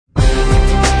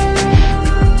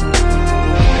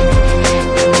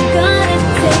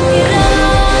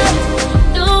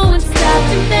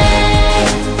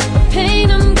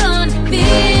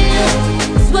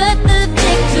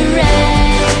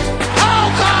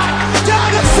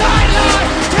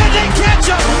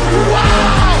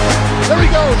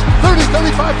throws. 30,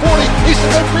 35, 40. He's to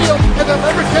midfield and they'll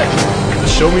never catch. The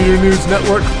Show Me Your News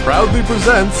Network proudly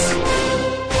presents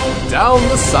Down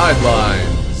the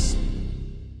Sidelines.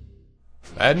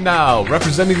 And now,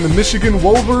 representing the Michigan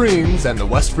Wolverines and the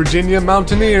West Virginia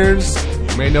Mountaineers,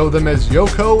 you may know them as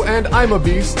Yoko and I'm a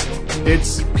Beast,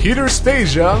 it's Peter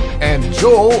Spezia and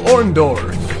Joel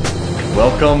Orndorff.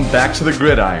 Welcome back to the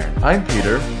Gridiron. I'm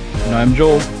Peter. And I'm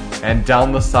Joel. And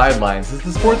Down the Sidelines is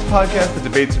the sports podcast that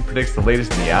debates and predicts the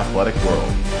latest in the athletic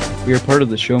world. We are part of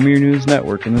the Show Me Your News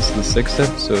Network, and this is the 6th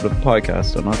episode of the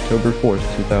podcast on October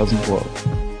 4th,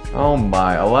 2012. Oh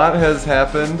my, a lot has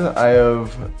happened. I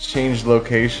have changed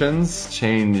locations,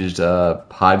 changed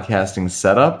podcasting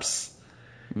setups,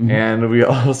 and we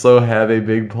also have a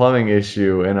big plumbing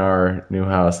issue in our new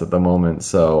house at the moment,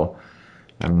 so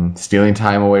I'm stealing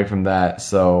time away from that,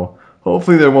 so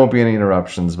hopefully there won't be any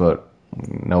interruptions, but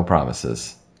no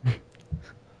promises.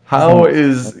 How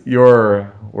is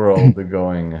your world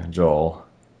going, Joel?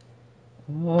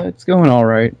 It's going all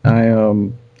right.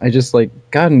 I just I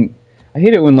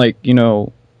hate it when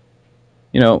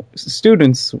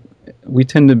students, we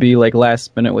tend to be like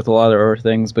last minute with a lot of our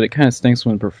things, but it kind of stinks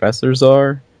when professors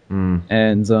are.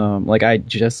 And I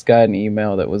just got an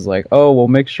email that was like, oh, well,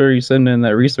 make sure you send in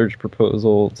that research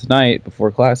proposal tonight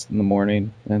before class in the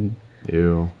morning. And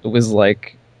Ew. It was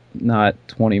like not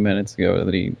 20 minutes ago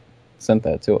that he sent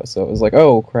that to us. So it was like,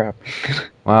 oh, crap.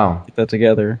 Wow. Get that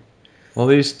together. Well,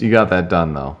 at least you got that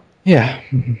done, though. Yeah.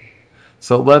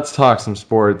 So let's talk some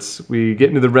sports. We get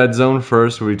into the red zone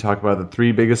first, where we talk about the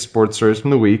three biggest sports stories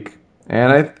from the week.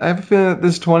 And I have a feeling that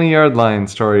this 20-yard line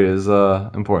story is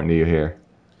important to you here.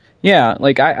 Yeah,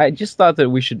 I just thought that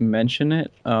we should mention it.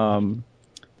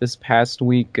 This past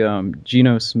week,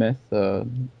 Geno Smith,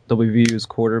 WVU's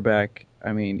quarterback,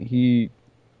 he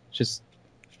just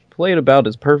played about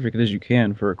as perfect as you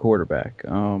can for a quarterback.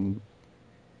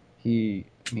 The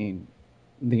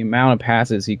amount of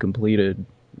passes he completed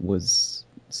was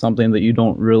something that you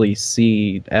don't really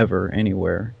see ever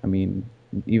anywhere.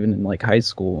 Even in high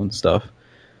school and stuff.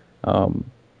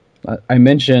 I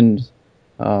mentioned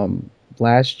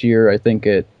last year, I think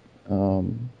at a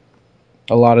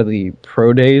lot of the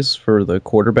pro days for the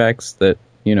quarterbacks that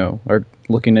are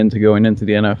looking into going into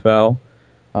the NFL.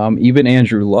 Even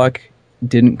Andrew Luck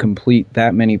didn't complete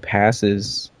that many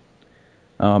passes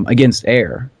against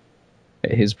air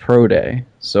at his pro day.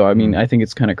 So I think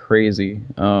it's kind of crazy.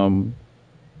 The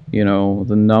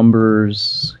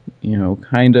numbers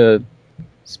kind of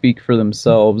speak for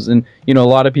themselves, and a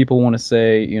lot of people want to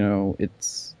say it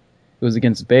was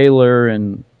against Baylor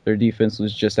and their defense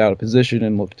was just out of position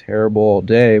and looked terrible all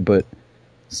day, but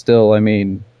still,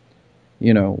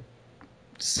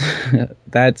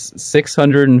 that's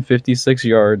 656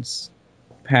 yards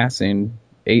passing,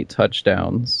 8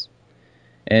 touchdowns.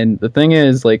 And the thing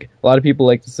is, a lot of people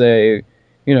like to say,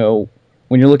 when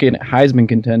you're looking at Heisman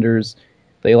contenders,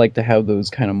 they like to have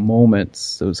those kind of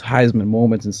moments, those Heisman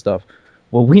moments and stuff.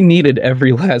 Well, we needed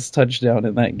every last touchdown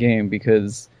in that game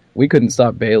because we couldn't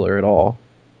stop Baylor at all.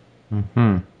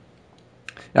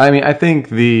 I think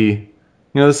the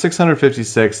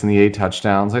 656 and the 8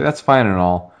 touchdowns, that's fine and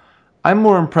all. I'm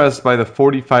more impressed by the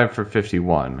 45 for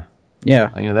 51. Yeah.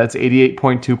 That's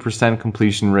 88.2%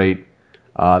 completion rate.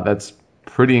 That's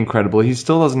pretty incredible. He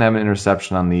still doesn't have an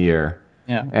interception on the year.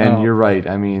 Yeah. And you're right.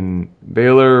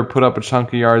 Baylor put up a chunk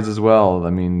of yards as well.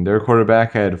 Their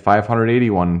quarterback had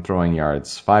 581 throwing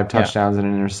yards, 5 touchdowns and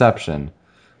an interception.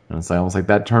 And it's almost like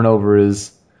that turnover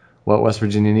is what West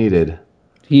Virginia needed.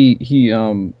 He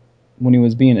when he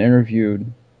was being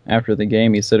interviewed after the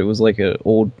game, he said it was like an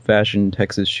old-fashioned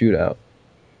Texas shootout.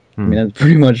 That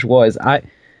pretty much was.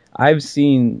 I've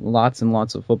seen lots and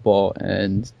lots of football,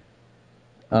 and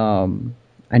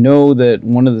I know that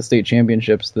one of the state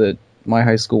championships that my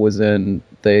high school was in,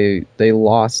 they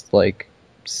lost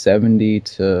 70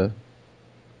 to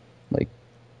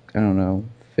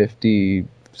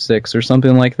 56 or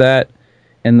something like that,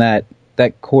 and that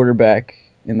quarterback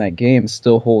in that game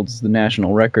still holds the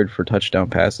national record for touchdown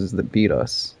passes that beat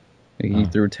us. He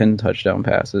threw 10 touchdown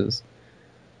passes.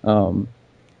 And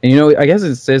I guess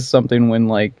it says something when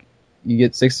you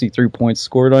get 63 points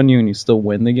scored on you and you still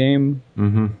win the game.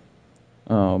 And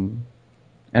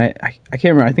I can't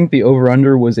remember. I think the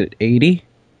over-under was at 80,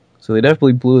 so they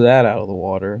definitely blew that out of the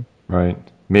water. Right.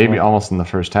 Maybe almost in the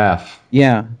first half.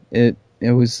 Yeah, it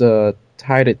was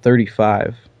tied at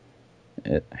 35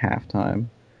 at halftime.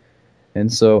 And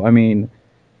so,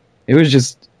 it was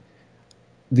just,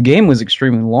 the game was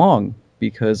extremely long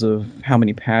because of how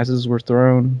many passes were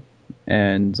thrown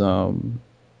and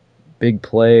big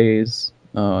plays.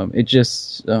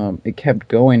 It kept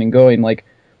going and going.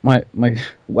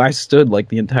 I stood like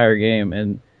the entire game,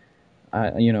 and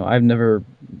I've never,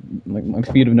 like, my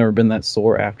feet have never been that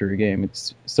sore after a game.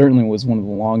 It certainly was one of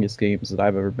the longest games that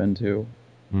I've ever been to.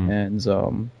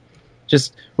 And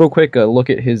just real quick, look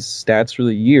at his stats for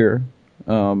the year.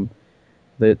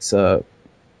 That's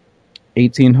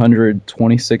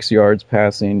 1,826 yards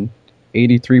passing,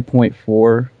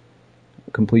 83.4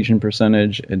 completion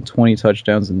percentage, and 20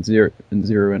 touchdowns and zero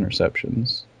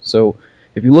interceptions. So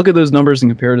if you look at those numbers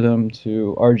and compare them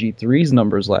to RG3's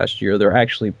numbers last year, they're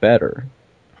actually better.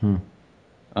 And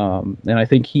I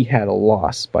think he had a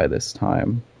loss by this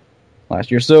time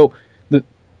last year. So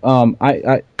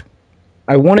I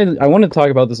wanted to talk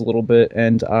about this a little bit,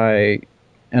 and I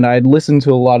listened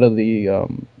to a lot of the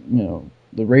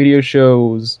the radio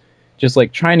shows, just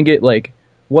like trying to get like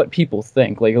what people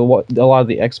think, like what a lot of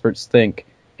the experts think.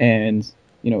 And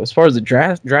as far as the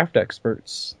draft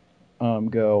experts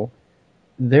go,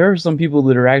 there are some people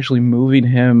that are actually moving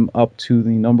him up to the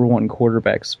number one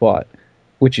quarterback spot,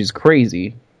 which is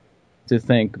crazy to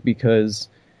think, because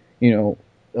everyone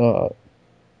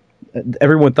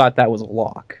thought that was a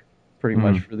lock pretty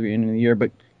much for the beginning of the year.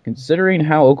 But considering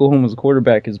how Oklahoma's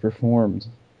quarterback has performed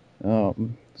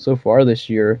so far this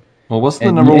year. Well, what's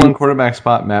the number one quarterback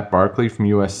spot? Matt Barkley from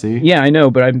USC? Yeah, I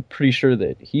know, but I'm pretty sure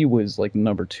that he was like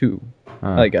number two.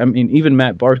 Like, I mean, even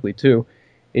Matt Barkley too.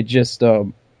 It just,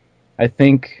 I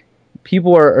think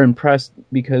people are impressed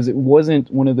because it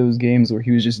wasn't one of those games where he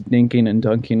was just dinking and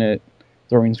dunking it,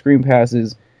 throwing screen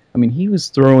passes. I mean, he was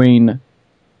throwing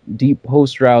deep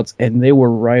post routes, and they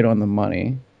were right on the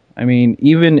money. I mean,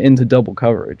 even into double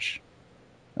coverage.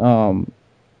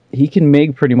 He can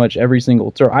make pretty much every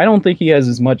single throw. I don't think he has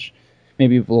as much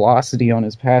maybe velocity on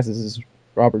his passes as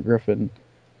Robert Griffin,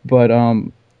 but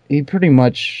he pretty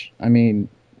much, I mean,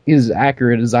 he's as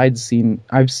accurate as I've seen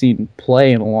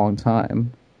play in a long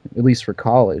time, at least for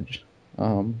college.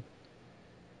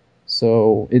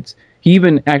 So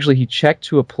he checked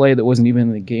to a play that wasn't even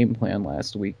in the game plan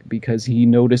last week because he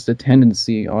noticed a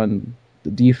tendency on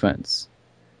the defense,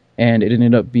 and it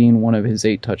ended up being one of his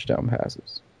 8 touchdown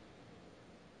passes.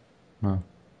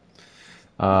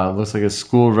 Looks like a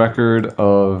school record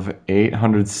of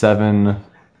 807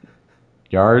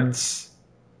 yards.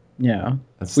 Yeah,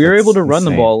 we were able to run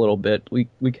the ball a little bit. We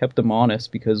kept them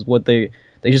honest because they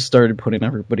just started putting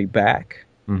everybody back.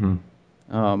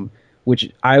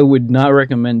 Which I would not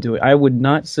recommend doing. I would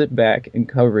not sit back in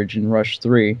coverage and rush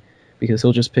 3 because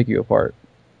he'll just pick you apart.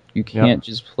 You can't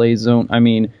just play zone. I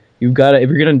mean, you've got to, if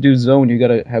you're gonna do zone, you got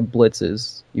to have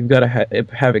blitzes. You've got to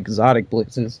have exotic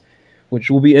blitzes, which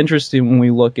will be interesting when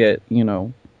we look at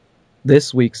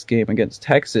this week's game against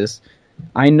Texas.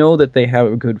 I know that they have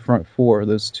a good front four.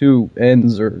 Those two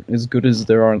ends are as good as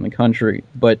there are in the country,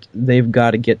 but they've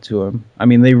got to get to him. I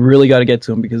mean, they really got to get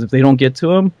to him, because if they don't get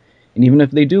to him, and even if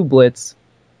they do blitz,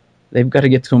 they've got to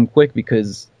get to him quick,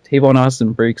 because Tavon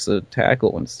Austin breaks a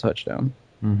tackle and it's a touchdown.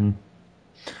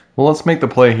 Well, let's make the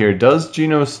play here. Does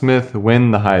Geno Smith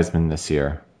win the Heisman this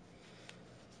year?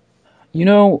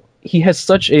 He has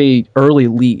such a early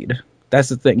lead. That's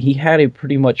the thing. He had a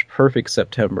pretty much perfect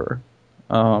September.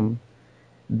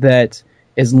 That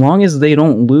as long as they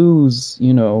don't lose,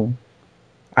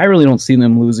 I really don't see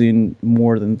them losing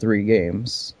more than 3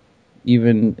 games,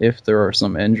 even if there are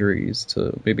some injuries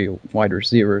to maybe a wide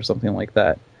receiver or something like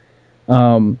that.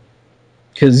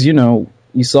 Because, you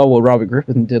saw what Robert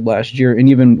Griffin did last year, and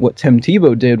even what Tim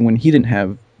Tebow did when he didn't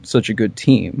have such a good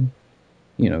team.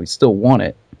 He still won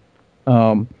it.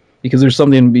 Because there's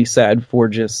something to be said for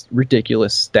just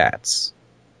ridiculous stats.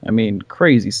 I mean,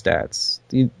 crazy stats.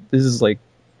 This is like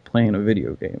playing a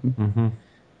video game.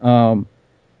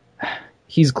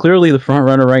 He's clearly the front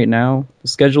runner right now. The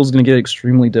schedule is going to get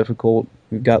extremely difficult.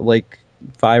 We've got like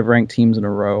 5 ranked teams in a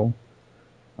row.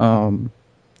 But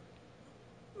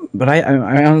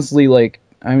I honestly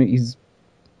he's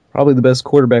probably the best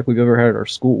quarterback we've ever had at our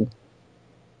school.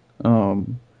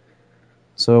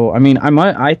 So I mean,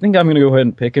 I think I'm going to go ahead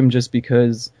and pick him just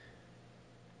because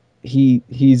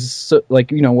he's so,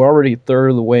 we're already third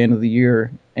of the way into the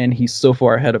year, and he's so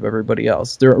far ahead of everybody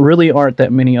else. There really aren't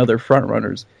that many other front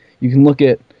runners. You can look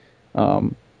at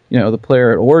the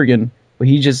player at Oregon, but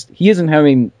he isn't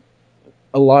having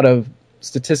a lot of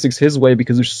statistics his way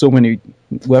because there's so many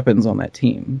weapons on that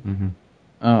team.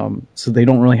 So they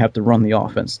don't really have to run the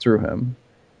offense through him.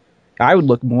 I would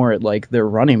look more at their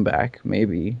running back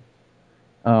maybe.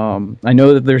 I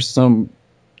know that there's some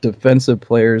defensive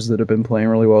players that have been playing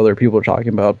really well that people are talking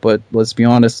about, but let's be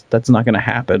honest, that's not going to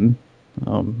happen.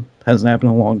 Hasn't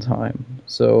happened in a long time.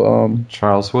 So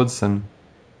Charles Woodson,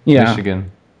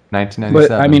 Michigan, 1997.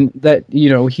 But I mean that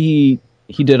he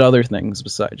did other things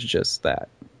besides just that.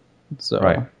 So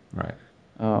Right.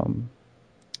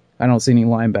 I don't see any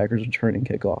linebackers returning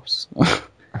kickoffs.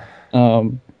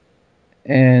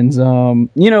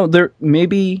 There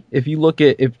maybe if you look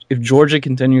at if Georgia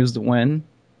continues to win,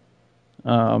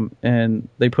 and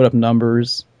they put up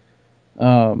numbers,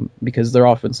 because their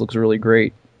offense looks really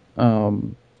great.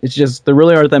 It's just there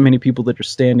really aren't that many people that are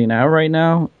standing out right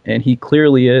now, and he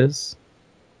clearly is.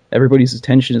 Everybody's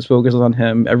attention is focused on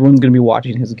him. Everyone's going to be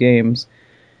watching his games.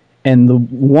 And the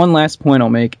one last point I'll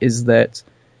make is that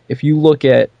if you look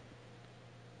at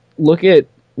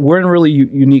we're in a really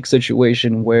unique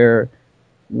situation where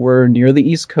we're near the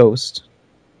East Coast.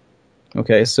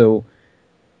 Okay, so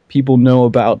people know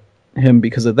about him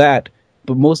because of that,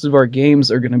 but most of our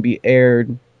games are going to be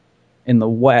aired in the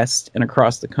West and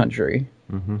across the country.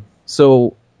 Mm-hmm.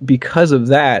 So because of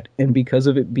that, and because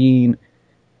of it being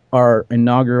our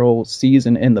inaugural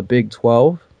season in the Big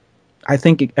 12, I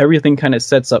think everything kind of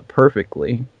sets up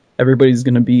perfectly. Everybody's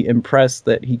going to be impressed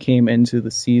that he came into the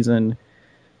season,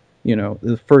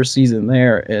 the first season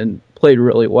there, and played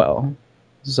really well.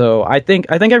 So I think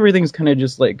everything's kind of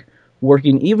just like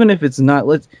working, even if it's not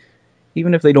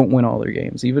even if they don't win all their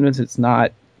games, even if it's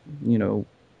not,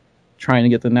 trying to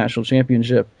get the national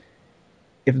championship.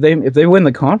 If they win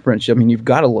the conference, I mean, you've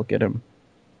got to look at him.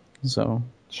 So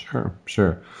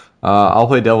Sure. I'll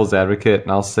play devil's advocate,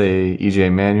 and I'll say E.J.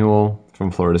 Manuel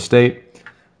from Florida State.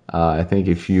 I think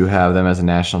if you have them as a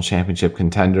national championship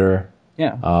contender, you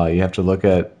have to look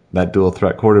at that dual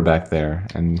threat quarterback there,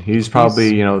 and he's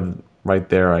probably right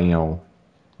there, in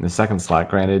the second slot.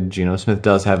 Granted, Geno Smith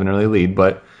does have an early lead,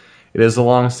 but it is a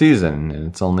long season, and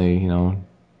it's only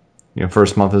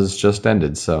first month has just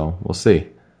ended, so we'll see.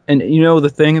 And the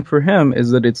thing for him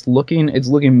is that it's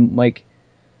looking like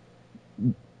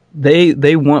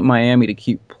they want Miami to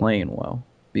keep playing well,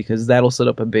 because that'll set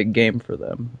up a big game for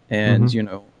them, and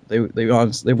they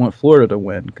want Florida to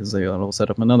win because that'll set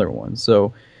up another one.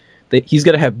 So he's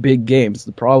got to have big games.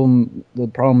 The problem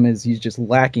is he's just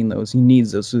lacking those. He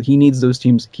needs those. So he needs those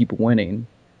teams to keep winning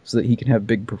so that he can have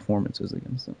big performances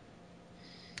against them.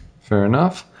 Fair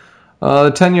enough.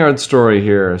 The 10-yard story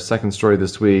here, second story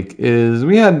this week, is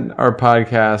we had our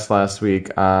podcast last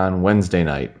week on Wednesday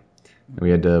night. We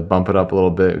had to bump it up a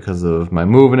little bit because of my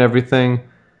move and everything.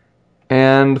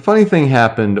 And the funny thing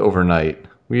happened overnight.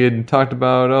 We had talked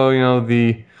about,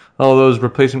 those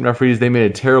replacement referees, they made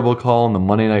a terrible call in the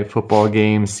Monday Night Football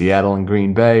game, Seattle and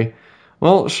Green Bay.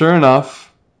 Well, sure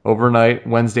enough, overnight,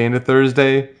 Wednesday into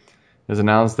Thursday, it was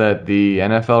announced that the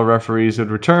NFL referees would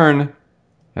return,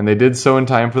 and they did so in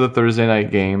time for the Thursday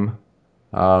night game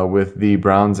with the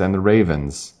Browns and the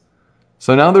Ravens.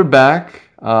 So now they're back.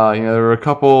 There were a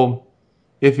couple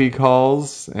iffy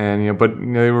calls, and but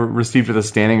they were received with a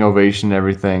standing ovation and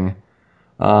everything.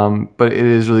 But it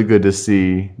is really good to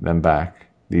see them back,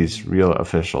 these real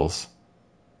officials.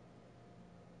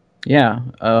 Yeah.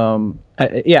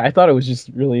 I thought it was just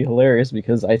really hilarious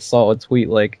because I saw a tweet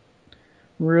like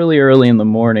really early in the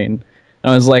morning,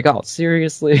 and I was like, "Oh,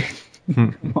 seriously?"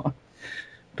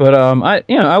 But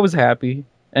I was happy,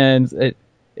 and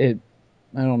it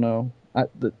I don't know. I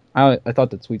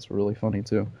thought the tweets were really funny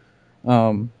too.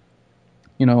 It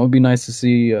would be nice to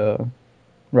see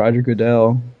Roger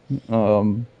Goodell,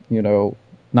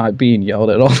 not being yelled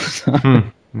at all the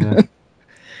time. Yeah.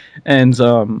 And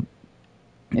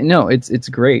it's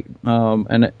great.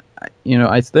 And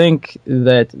I think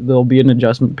that there'll be an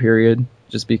adjustment period,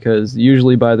 just because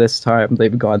usually by this time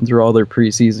they've gone through all their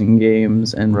preseason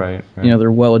games and right.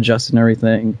 They're well adjusted and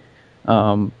everything.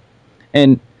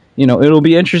 And it'll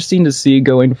be interesting to see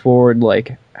going forward,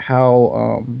 like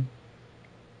how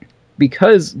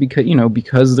because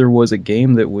there was a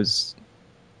game that was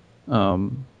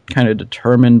kind of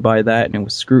determined by that, and it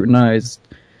was scrutinized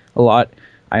a lot.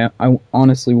 I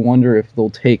honestly wonder if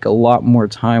they'll take a lot more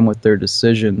time with their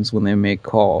decisions when they make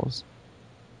calls,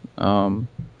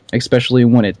 especially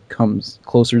when it comes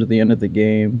closer to the end of the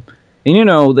game.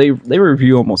 And they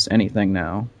review almost anything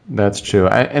now. That's true,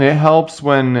 and it helps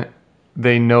when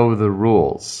they know the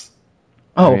rules.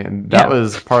 That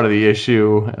was part of the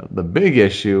issue, the big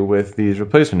issue with these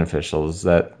replacement officials,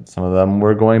 that some of them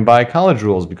were going by college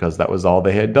rules because that was all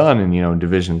they had done in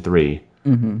Division III.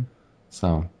 Mm-hmm.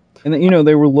 So, and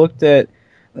they were looked at,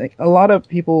 like, a lot of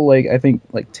people I think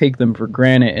take them for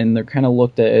granted, and they're kind of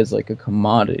looked at as like a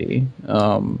commodity,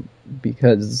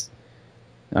 because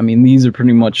these are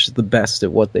pretty much the best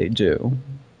at what they do.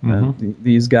 Mm-hmm.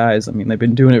 These guys, they've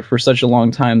been doing it for such a long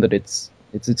time that it's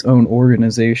its own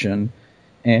organization.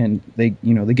 And they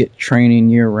get training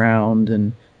year round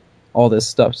and all this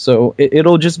stuff. So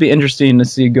it'll just be interesting to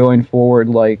see going forward,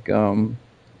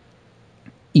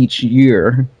 each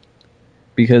year,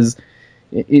 because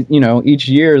each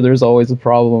year there's always a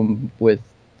problem with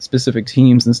specific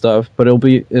teams and stuff, but it'll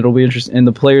be interesting. In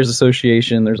the Players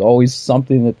Association, there's always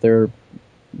something that they're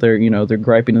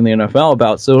griping in the NFL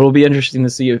about. So it'll be interesting to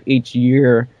see if each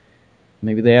year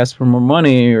maybe they ask for more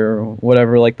money or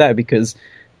whatever like that, because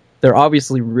they're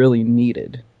obviously really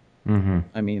needed. Mm-hmm.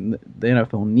 I mean, the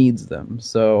NFL needs them.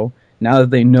 So now that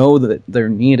they know that they're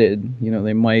needed,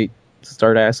 they might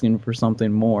start asking for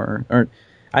something more. Or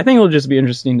I think it'll just be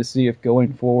interesting to see if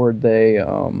going forward they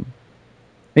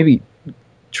maybe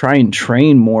try and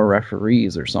train more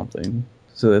referees or something,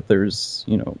 so that there's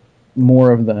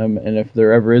more of them, and if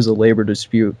there ever is a labor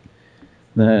dispute,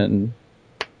 then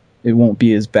it won't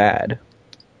be as bad.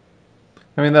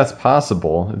 I mean, that's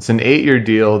possible. It's an 8-year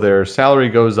deal. Their salary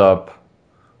goes up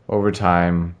over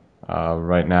time.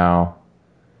 Right now,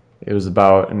 it was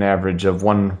about an average of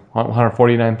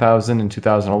 $149,000 in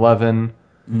 2011.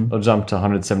 It'll jump to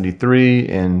 173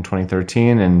 in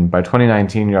 2013, and by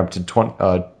 2019, you're up to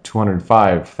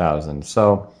 205,000.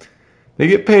 So they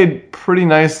get paid pretty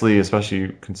nicely,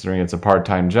 especially considering it's a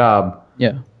part-time job.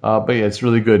 Yeah. But yeah, it's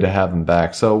really good to have them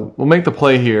back. So we'll make the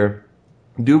play here.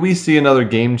 Do we see another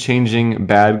game-changing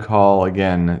bad call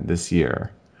again this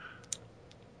year?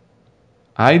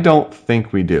 I don't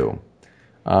think we do.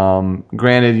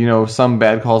 Granted, some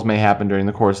bad calls may happen during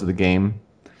the course of the game,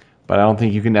 but I don't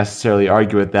think you can necessarily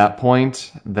argue at that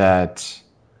point that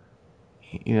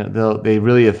they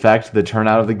really affect the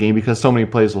turnout of the game, because so many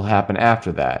plays will happen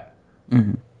after that.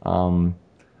 Mm-hmm.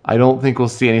 I don't think we'll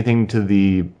see anything to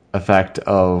the effect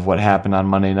of what happened on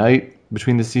Monday night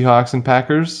between the Seahawks and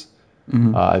Packers.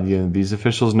 Mm-hmm. These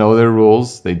officials know their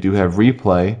rules. They do have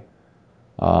replay.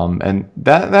 And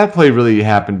that play really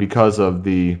happened because of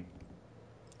the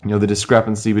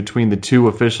discrepancy between the two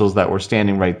officials that were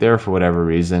standing right there for whatever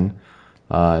reason,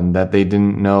 and that they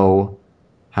didn't know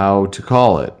how to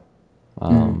call it.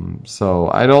 So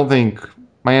I don't think,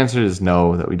 my answer is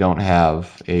no, that we don't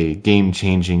have a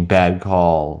game-changing bad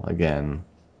call again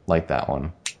like that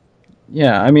one.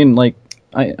 Yeah, I mean,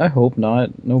 I hope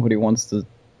not. Nobody wants to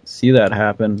see that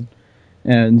happen.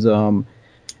 And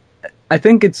I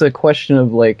think it's a question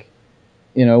of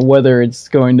whether it's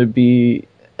going to be,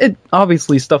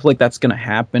 obviously stuff like that's going to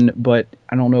happen, but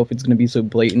I don't know if it's going to be so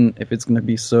blatant, if it's going to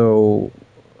be so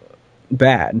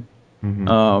bad.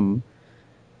 Mm-hmm.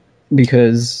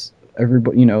 Because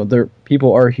everybody,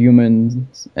 people are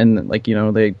humans, and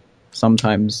they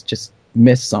sometimes just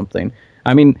miss something.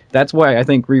 I mean, that's why I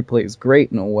think replay is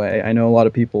great in a way. I know a lot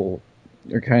of people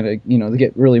are kind of, they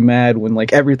get really mad when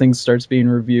everything starts being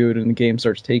reviewed and the game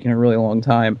starts taking a really long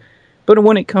time. But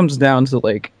when it comes down to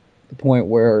the point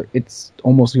where it's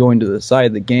almost going to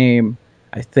decide the game,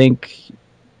 I think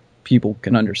people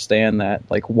can understand that,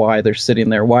 why they're sitting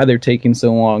there, why they're taking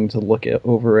so long to look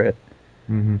over it.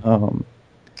 Mm-hmm.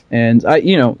 And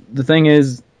the thing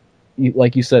is,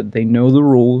 like you said, they know the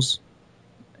rules,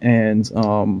 and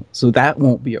so that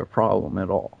won't be a problem at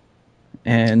all.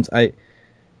 And I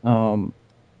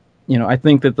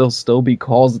think that there'll still be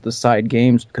calls at the side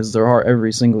games, because there are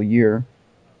every single year.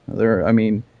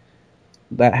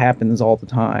 That happens all the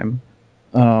time.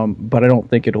 But I don't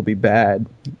think it'll be bad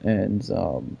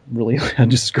and really a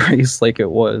disgrace like it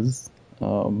was,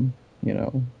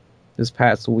 this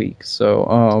past week. So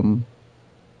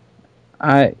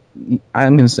I'm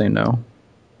going to say no.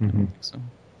 Mm-hmm. So.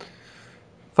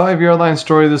 5-yard line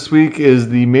story this week is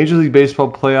the Major League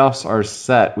Baseball playoffs are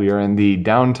set. We are in the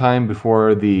downtime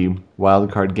before the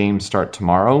wild card games start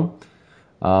tomorrow.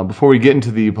 Before we get into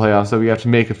the playoffs, though, we have to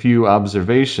make a few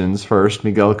observations. First,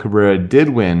 Miguel Cabrera did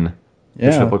win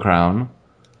the Triple Crown.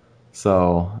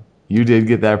 So you did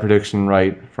get that prediction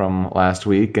right from last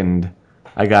week, and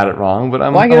I got it wrong. But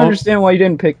I can understand why you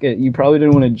didn't pick it. You probably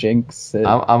didn't want to jinx it.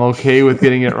 I'm okay with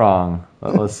getting it wrong.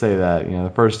 Let's say that.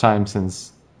 The first time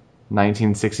since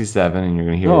 1967, and you're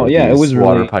going to hear it was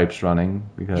water really, pipes running.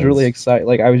 Because it was really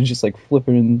exciting. I was just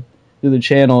flipping through the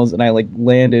channels, and I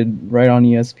landed right on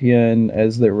ESPN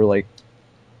as they were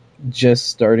just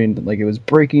starting to, it was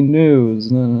breaking news.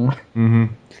 Mm-hmm.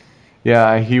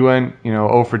 Yeah, he went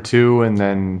 0 for 2, and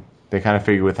then they kind of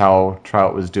figured with how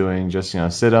Trout was doing, just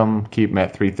sit him, keep him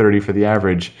at 330 for the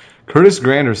average. Curtis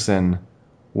Granderson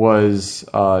was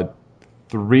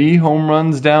 3 home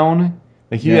runs down.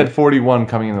 He had 41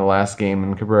 coming in the last game,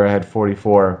 and Cabrera had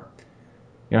 44.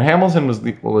 Hamilton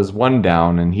was 1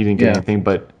 down, and he didn't get anything,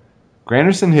 but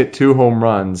Granderson hit 2 home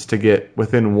runs to get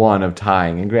within 1 of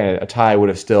tying. And granted, a tie would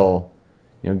have still,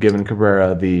 given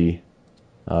Cabrera the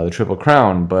Triple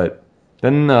Crown, but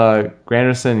then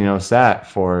Granderson, sat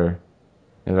for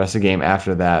the rest of the game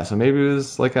after that. So maybe it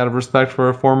was out of respect for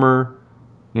a former,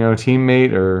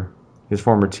 teammate, or his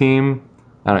former team.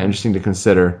 I don't know, interesting to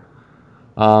consider.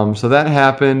 So that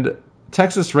happened.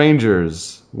 Texas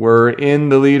Rangers were in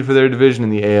the lead for their division in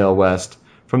the AL West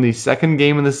from the second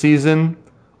game of the season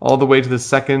all the way to the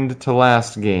second to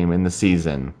last game in the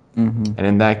season. And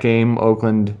in that game,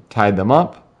 Oakland tied them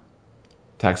up.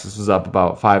 Texas was up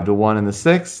about 5-1 in the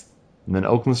sixth. And then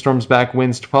Oakland storms back,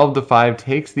 wins 12-5,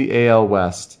 takes the AL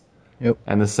West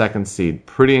and the second seed.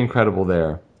 Pretty incredible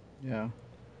there. Yeah,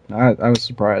 I was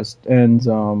surprised. And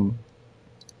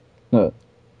like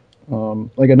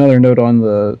another note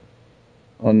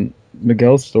on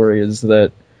Miguel's story is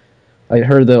that I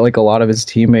heard that like a lot of his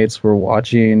teammates were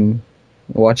watching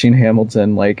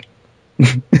Hamilton like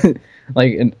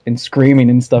like and screaming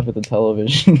and stuff at the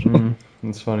television.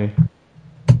 That's funny.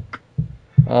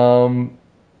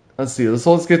 Let's see.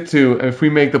 Let's get to, if we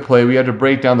make the play, we have to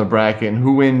break down the bracket and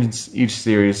who wins each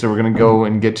series. So we're going to go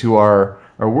and get to our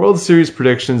World Series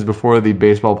predictions before the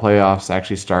baseball playoffs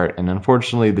actually start. And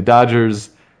unfortunately, the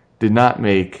Dodgers did not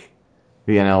make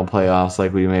the NL playoffs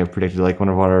like we may have predicted, like one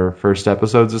of our first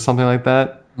episodes or something like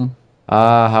that.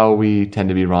 How we tend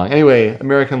to be wrong. Anyway,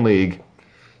 American League.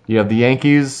 You have the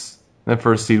Yankees, the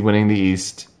first seed, winning the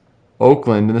East.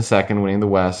 Oakland in the second, winning the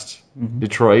West.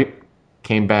 Detroit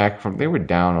came back from, they were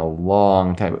down a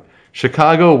long time.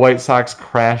 Chicago White Sox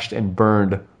crashed and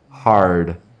burned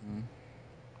hard.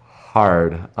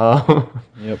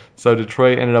 So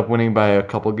Detroit ended up winning by a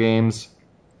couple games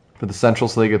for the Central,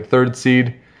 so they get third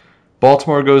seed.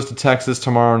 Baltimore goes to Texas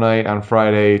tomorrow night on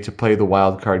Friday to play the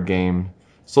wild card game.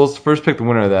 So let's first pick the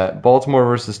winner of that. Baltimore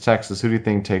versus Texas. Who do you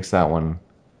think takes that one?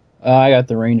 I got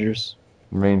the Rangers.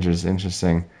 Rangers,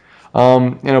 interesting.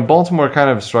 Baltimore kind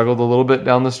of struggled a little bit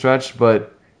down the stretch,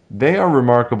 but they are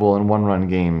remarkable in one-run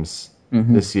games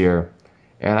this year.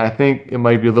 And I think it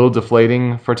might be a little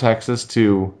deflating for Texas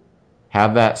to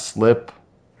have that slip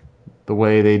the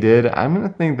way they did. I'm going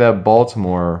to think that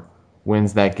Baltimore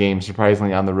wins that game,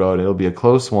 surprisingly, on the road. It'll be a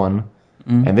close one.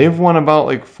 And they've won about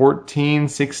like 14,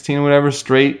 16, whatever,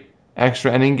 straight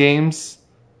extra inning games.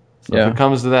 So if it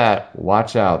comes to that,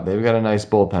 watch out. They've got a nice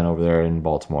bullpen over there in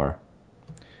Baltimore.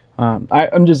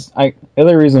 The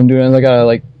other reason I'm doing it is I gotta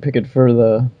like pick it for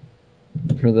the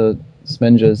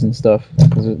Smenjas and stuff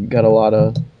because we got a lot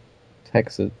of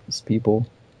Texas people.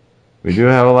 We do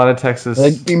have a lot of Texas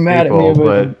like, be mad people, at me,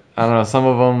 but I don't know. Some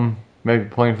of them may be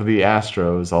playing for the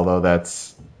Astros, although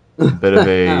that's a bit of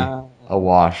a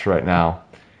wash right now.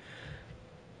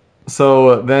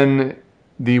 So then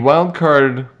the wild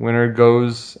card winner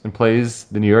goes and plays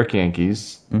the New York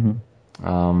Yankees.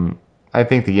 I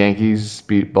think the Yankees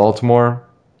beat Baltimore.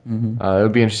 It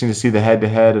would be interesting to see the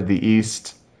head-to-head of the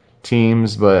East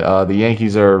teams, but the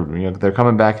Yankees are, they're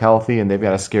coming back healthy and they've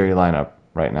got a scary lineup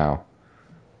right now.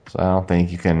 So I don't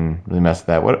think you can really mess with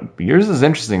that. Yours is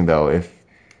interesting though.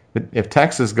 If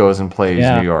Texas goes and plays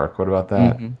New York, what about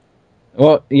that?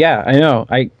 Well, yeah, I know.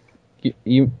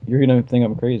 You're gonna think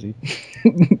I'm crazy.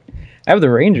 I have the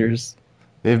Rangers.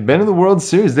 They've been in the World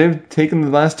Series. They've taken the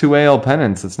last two AL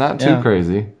pennants. It's not too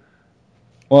crazy.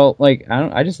 Well,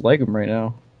 I just like them right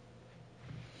now.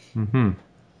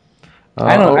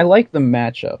 I like the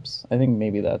matchups. I think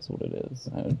maybe that's what it is.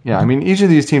 Each of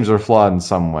these teams are flawed in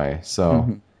some way. So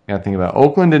you gotta think about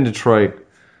Oakland and Detroit.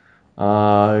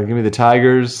 Give me the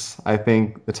Tigers. I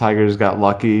think the Tigers got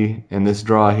lucky in this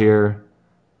draw here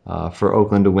for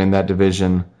Oakland to win that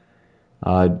division.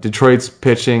 Detroit's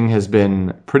pitching has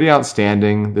been pretty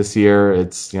outstanding this year.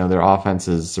 It's their offense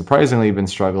has surprisingly been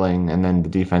struggling, and then the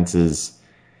defense is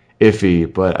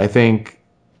iffy. But I think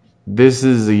this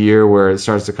is a year where it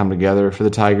starts to come together for the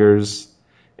Tigers.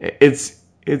 It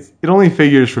only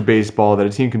figures for baseball that a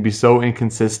team can be so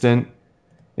inconsistent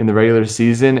in the regular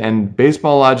season, and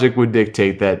baseball logic would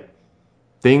dictate that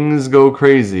things go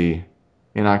crazy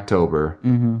in October.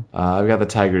 I've got the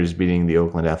Tigers beating the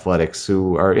Oakland Athletics,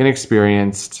 who are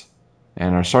inexperienced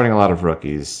and are starting a lot of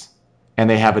rookies. And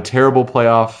they have a terrible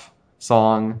playoff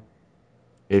song.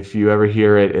 If you ever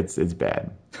hear it, it's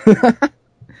bad.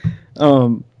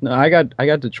 No, I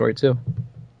got Detroit too.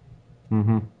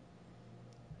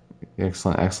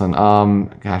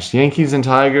 Excellent. Yankees and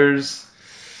Tigers.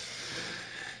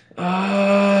 Give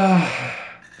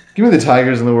me the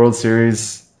Tigers in the World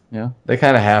Series. Yeah, they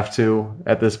kind of have to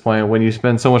at this point when you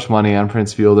spend so much money on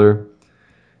Prince Fielder,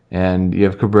 and you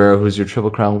have Cabrera, who's your Triple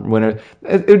Crown winner.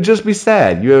 It would just be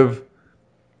sad. You have,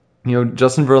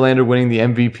 Justin Verlander winning the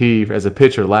MVP as a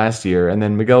pitcher last year, and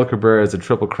then Miguel Cabrera as a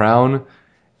Triple Crown.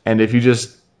 And if you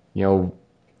just,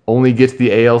 only get to the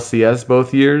ALCS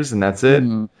both years and that's it,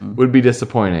 would be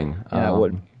disappointing. Yeah, it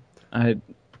would.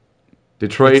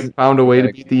 Detroit found a way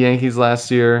to beat the Yankees last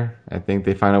year. I think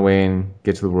they find a way and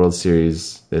get to the World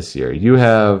Series this year. You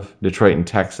have Detroit and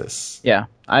Texas. Yeah,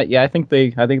 I think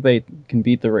they can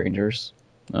beat the Rangers.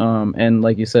 And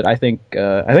like you said, I think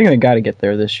they got to get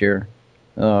there this year.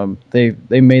 They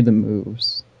made the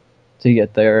moves to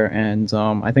get there, and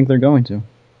I think they're going to.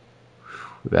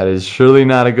 That is surely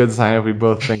not a good sign if we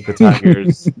both think the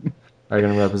Tigers are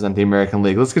going to represent the American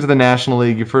League. Let's get to the National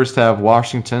League. You first have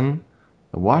Washington.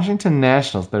 The Washington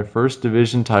Nationals, their first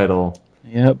division title.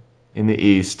 Yep. In the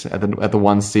East at the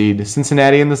 1 seed.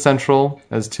 Cincinnati in the Central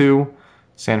as 2.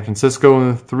 San Francisco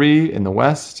in the 3 in the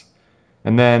West.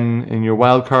 And then in your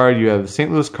wild card, you have the St.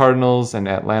 Louis Cardinals and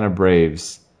Atlanta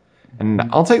Braves. And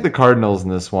I'll take the Cardinals in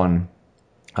this one.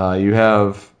 You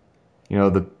have,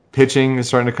 the pitching is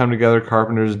starting to come together.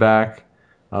 Carpenter's back.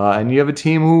 And you have a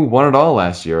team who won it all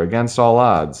last year against all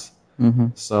odds. Mm-hmm.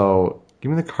 So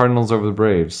give me the Cardinals over the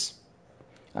Braves.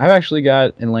 I've actually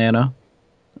got Atlanta.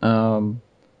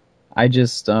 I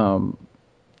just I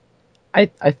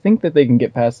think that they can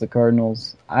get past the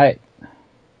Cardinals. I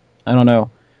don't know.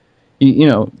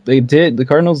 The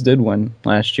Cardinals did win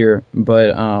last year,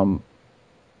 but I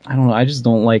don't know. I just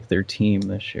don't like their team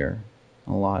this year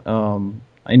a lot.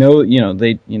 I know,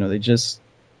 they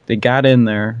got in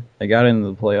there. They got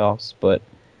into the playoffs, but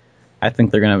I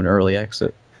think they're going to have an early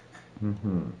exit.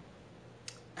 Mm-hmm.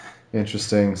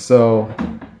 Interesting. So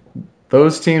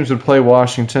those teams would play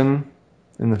Washington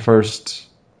in the first,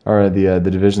 or the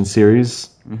division series.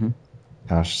 Mm-hmm.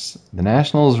 Gosh, the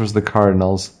Nationals versus the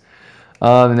Cardinals.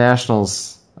 The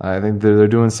Nationals, I think they're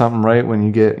doing something right when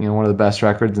you get one of the best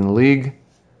records in the league.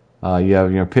 You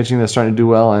have pitching that's starting to do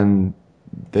well, and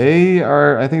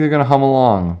I think they're going to hum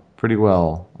along pretty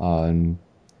well, and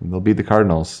they'll beat the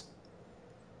Cardinals.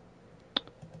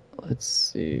 Let's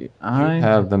see. I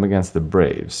have them against the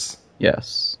Braves.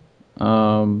 Yes.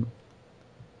 Let's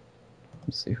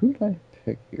see. Who did I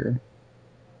pick here?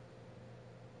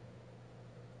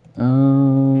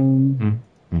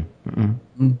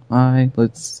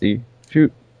 Let's see.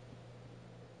 Shoot.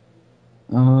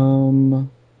 The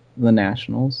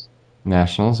Nationals.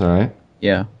 Nationals, all right.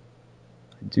 Yeah.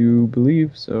 I do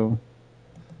believe so.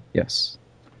 Yes.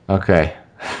 Okay.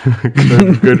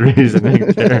 good reasoning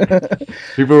there.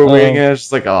 People were waiting and it's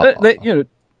just like, oh.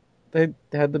 They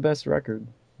had the best record,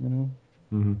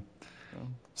 Mm-hmm.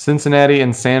 Cincinnati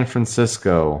and San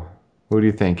Francisco. Who do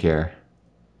you think here?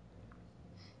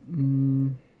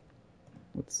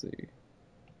 Let's see.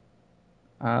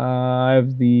 I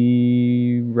have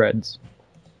the Reds.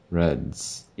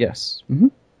 Reds. Yes. Mm-hmm.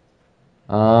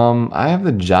 I have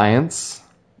the Giants.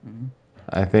 Mm-hmm.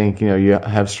 I think you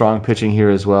have strong pitching here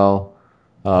as well.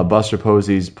 Buster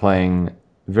Posey's playing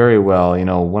very well.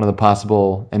 One of the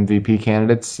possible MVP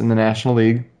candidates in the National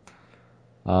League.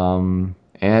 And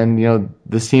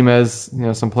this team has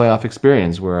some playoff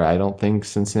experience where I don't think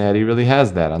Cincinnati really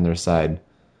has that on their side.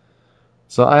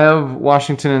 So I have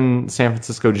Washington and San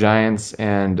Francisco Giants,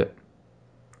 and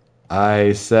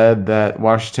I said that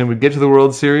Washington would get to the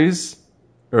World Series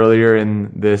earlier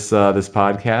in this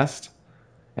podcast,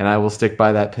 and I will stick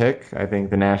by that pick. I think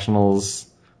the Nationals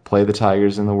play the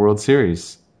Tigers in the World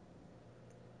Series.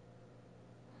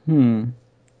 Okay,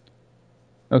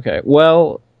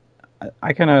 well,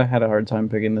 I kind of had a hard time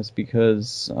picking this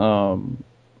because, the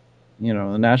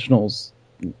Nationals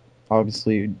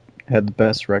obviously had the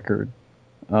best record.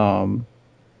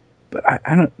 But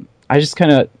I just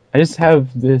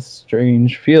have this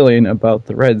strange feeling about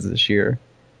the Reds this year.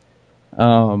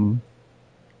 And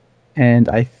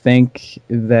I think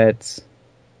that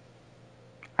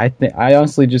I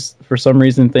honestly just for some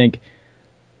reason think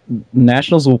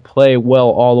Nationals will play well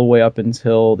all the way up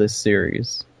until this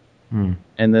series. And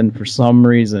then for some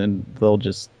reason they'll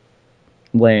just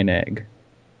lay an egg.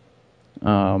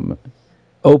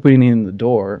 Opening the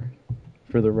door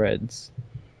for the Reds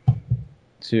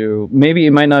to maybe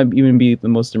it might not even be the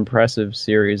most impressive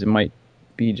series. It might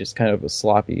be just kind of a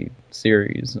sloppy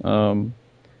series.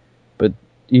 But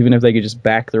even if they could just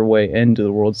back their way into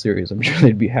the World Series, I'm sure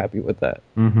they'd be happy with that.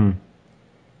 Mm-hmm.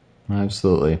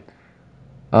 Absolutely.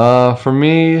 For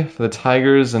me, for the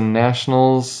Tigers and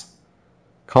Nationals,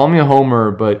 call me a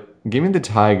homer, but give me the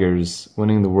Tigers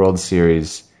winning the World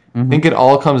Series. I think it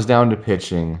all comes down to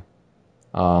pitching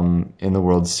in the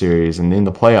World Series and in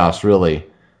the playoffs, really.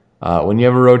 When you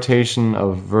have a rotation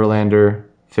of Verlander,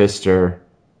 Pfister,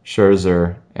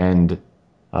 Scherzer, and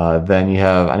then you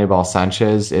have Anibal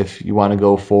Sanchez, if you want to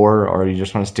go 4 or you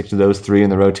just want to stick to those 3 in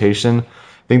the rotation, I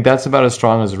think that's about as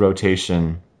strong as a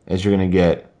rotation as you're going to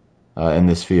get in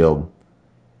this field.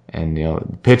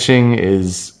 And, pitching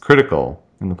is critical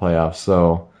in the playoffs.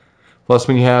 So Plus,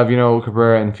 when you have,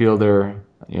 Cabrera and Fielder,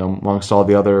 amongst all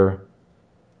the other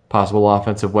possible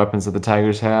offensive weapons that the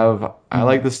Tigers have, I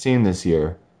like this team this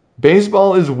year.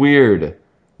 Baseball is weird.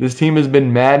 This team has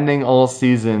been maddening all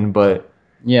season, but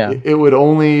Yeah. it would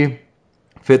only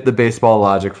fit the baseball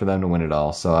logic for them to win it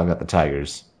all. So I've got the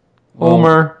Tigers.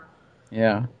 Homer.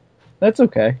 Yeah. That's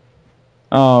okay.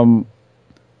 So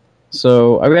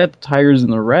I've got the Tigers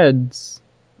and the Reds.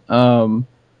 What's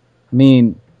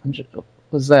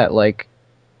that, like,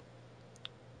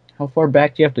 how far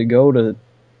back do you have to go to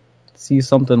see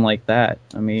something like that?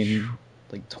 I mean,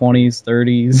 like 20s,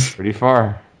 30s. Pretty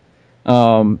far.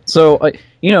 So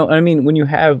when you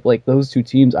have like those two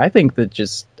teams, I think that'd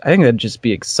just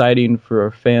be exciting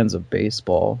for fans of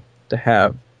baseball to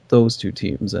have those two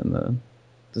teams in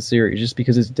the series, just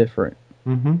because it's different.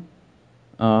 Mm-hmm.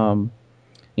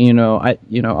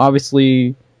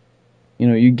 Obviously,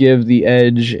 you give the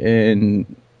edge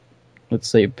in, let's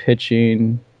say,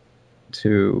 pitching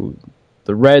to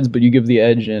the Reds, but you give the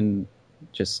edge in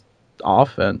just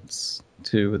offense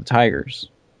to the Tigers.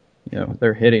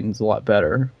 Their hitting's a lot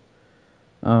better.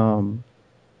 And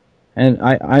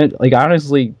I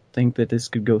honestly think that this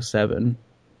could go 7,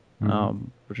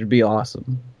 which would be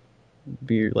awesome. It'd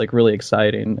be like really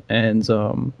exciting. And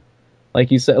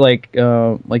like you said,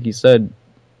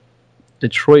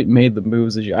 Detroit made the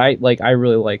moves. I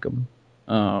really like them.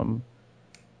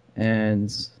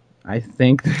 And I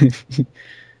think that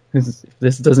if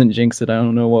this doesn't jinx it, I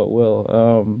don't know what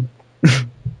will.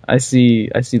 I see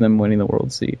them winning the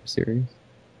World Series.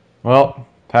 Well,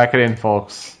 pack it in,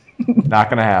 folks. Not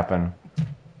going to happen.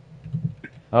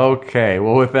 Okay,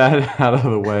 well, with that out of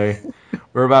the way,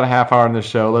 we're about a half hour in the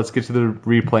show. Let's get to the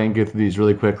replay and get through these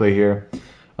really quickly here.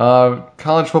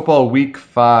 College football week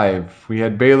 5. We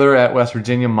had Baylor at West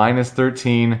Virginia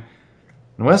 -13.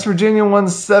 And West Virginia won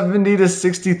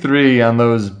 70-63 on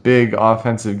those big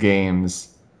offensive games.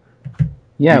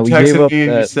 Yeah, you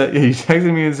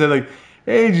texted me and said, like,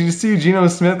 hey, did you see Geno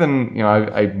Smith? And,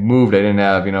 I moved. I didn't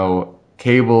have,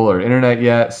 cable or internet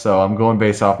yet, so I'm going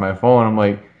based off my phone. I'm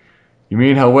like, you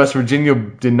mean how West Virginia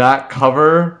did not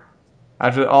cover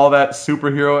after all that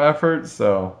superhero effort?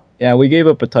 So yeah, we gave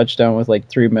up a touchdown with like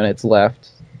 3 minutes left.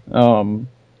 And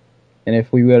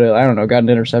if we would have, I don't know, got an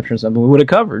interception or something, we would have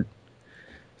covered.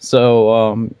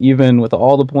 So even with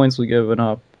all the points we given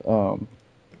up,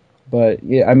 but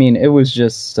yeah, it was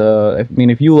just,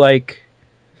 if you like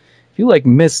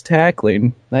missed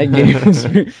tackling, that game was,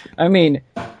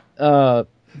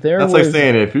 that's like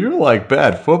saying if you like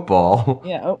bad football.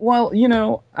 Yeah, well,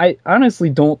 I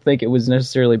honestly don't think it was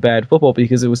necessarily bad football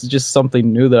because it was just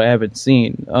something new that I haven't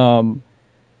seen.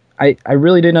 I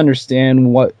really didn't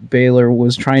understand what Baylor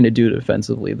was trying to do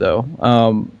defensively, though.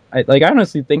 I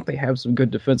honestly think they have some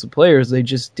good defensive players. They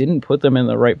just didn't put them in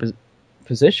the right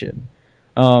position.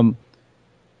 On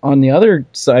the other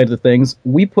side of the things,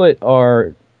 we put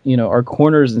our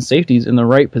corners and safeties in the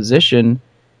right position.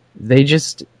 They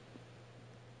just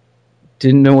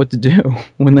didn't know what to do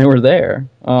when they were there,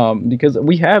 because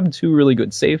we have 2 really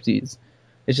good safeties.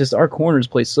 It's just our corners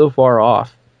play so far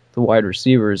off the wide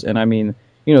receivers, and the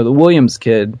Williams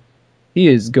kid,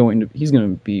 he's going to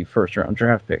be first round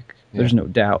draft pick. There's no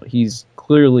doubt. He's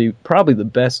clearly probably the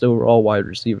best overall wide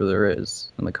receiver there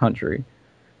is in the country,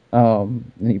 and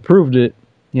he proved it.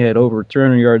 He had over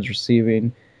 300 yards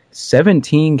receiving,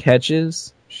 17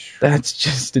 catches. That's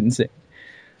just insane.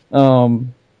 I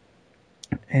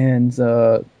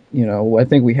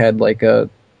think we had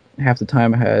half the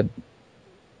time I had,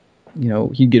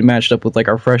 he'd get matched up with like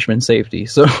our freshman safety.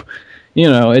 So,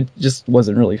 it just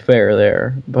wasn't really fair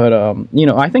there. But,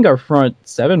 I think our front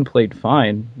 7 played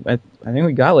fine. I think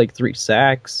we got like 3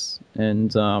 sacks, and,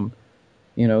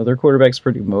 their quarterback's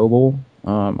pretty mobile.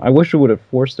 I wish we would have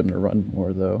forced him to run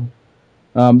more, though.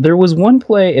 There was one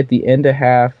play at the end of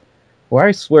half where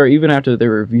I swear, even after they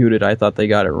reviewed it, I thought they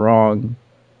got it wrong.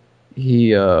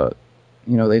 They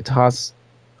tossed.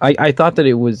 I thought that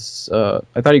it was.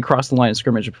 I thought he crossed the line of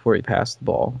scrimmage before he passed the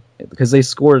ball, because they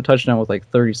scored a touchdown with like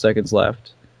 30 seconds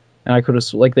left, and I could have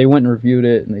they went and reviewed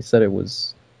it and they said it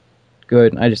was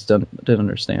good. I just didn't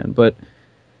understand, but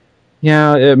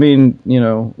yeah, it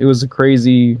was a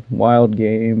crazy, wild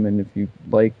game, and if you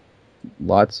like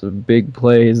lots of big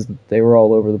plays, they were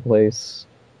all over the place.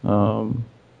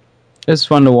 It's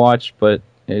fun to watch, but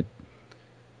it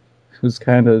was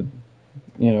kind of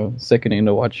sickening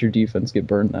to watch your defense get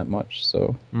burned that much.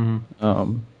 So, but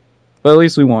at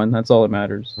least we won. That's all that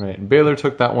matters. Right. And Baylor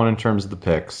took that one in terms of the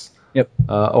picks. Yep.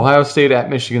 Ohio State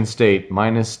at Michigan State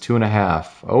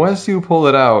 -2.5. OSU pulled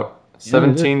it out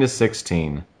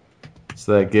 17-16.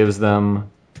 So that gives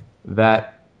them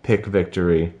that pick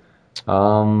victory.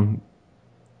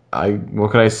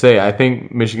 what could I say? I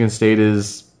think Michigan State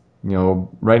is,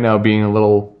 right now being a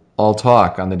little all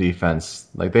talk on the defense.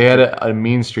 Like they had a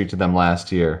mean streak to them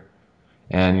last year,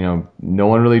 and no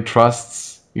one really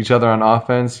trusts each other on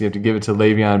offense. You have to give it to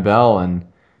Le'Veon Bell, and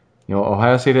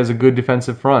Ohio State has a good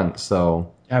defensive front.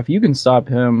 So yeah, if you can stop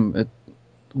him,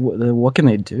 what can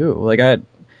they do?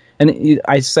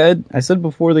 I said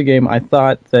before the game, I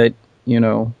thought that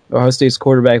Ohio State's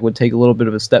quarterback would take a little bit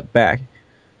of a step back.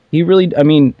 He really,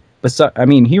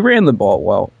 he ran the ball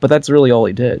well, but that's really all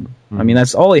he did. I mean,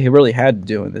 that's all he really had to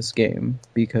do in this game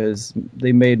because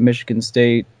they made Michigan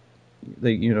State,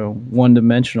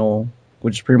 one-dimensional,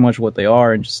 which is pretty much what they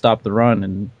are, and just stopped the run,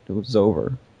 and it was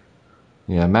over.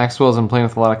 Yeah, Maxwell's been playing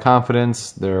with a lot of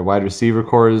confidence. Their wide receiver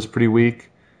core is pretty weak,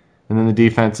 and then the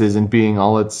defense isn't being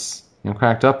all it's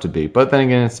cracked up to be. But then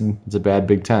again, it's a bad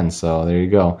Big Ten, so there you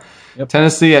go. Yep.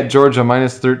 Tennessee at Georgia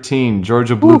 -13.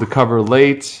 Georgia blew the cover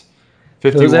late.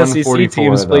 51-44. Those SEC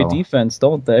teams play defense,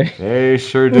 don't they? They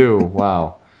sure do.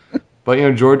 Wow.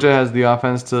 But Georgia has the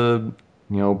offense to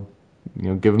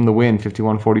give them the win,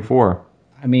 51-44.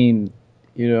 I mean,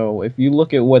 if you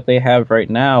look at what they have right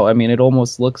now, I mean, it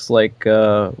almost looks like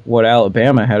what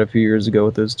Alabama had a few years ago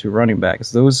with those two running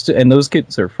backs. Those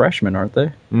kids are freshmen, aren't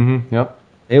they? Mm-hmm. Yep.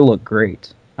 They look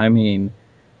great. I mean,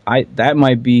 I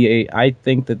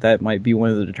think that might be one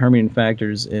of the determining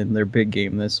factors in their big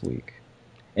game this week.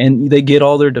 And they get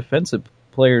all their defensive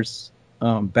players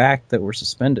back that were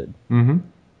suspended. Mm-hmm.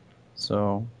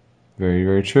 So, very,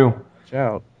 very true. Watch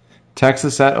out.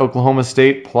 Texas at Oklahoma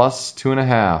State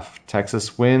 +2.5.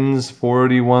 Texas wins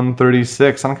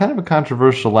 41-36 on kind of a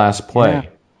controversial last play. Yeah.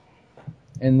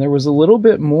 And there was a little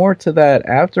bit more to that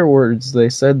afterwards. They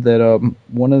said that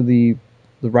one of the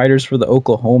writers for the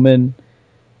Oklahoman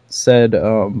said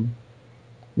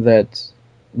that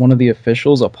one of the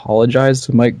officials apologized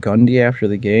to Mike Gundy after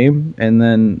the game, and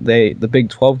then the Big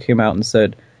 12 came out and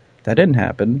said, that didn't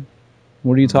happen.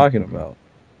 What are you talking about?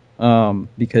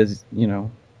 Because,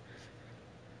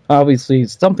 obviously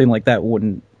something like that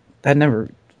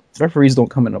referees don't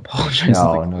come and apologize.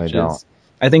 No, they don't.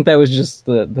 I think that was just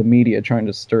the media trying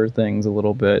to stir things a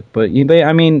little bit. But,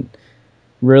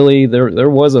 really, there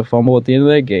was a fumble at the end of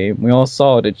that game. We all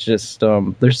saw it. It's just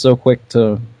they're so quick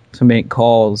to make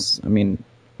calls. I mean,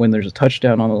 when there's a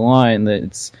touchdown on the line, that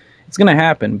it's going to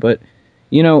happen. But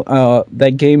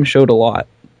that game showed a lot.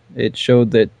 It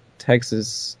showed that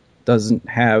Texas doesn't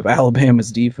have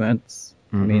Alabama's defense.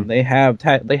 Mm-hmm. I mean, they have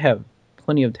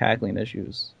plenty of tackling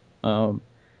issues. And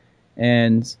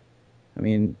I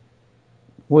mean,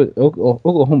 what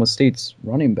Oklahoma State's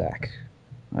running back?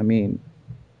 I mean,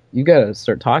 you got to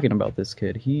start talking about this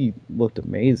kid. He looked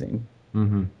amazing.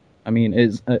 Mm-hmm. I mean,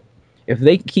 if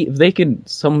they can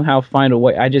somehow find a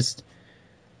way, I don't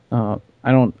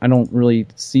really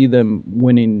see them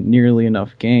winning nearly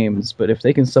enough games. But if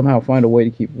they can somehow find a way to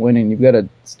keep winning, you've got to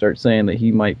start saying that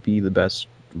he might be the best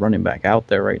running back out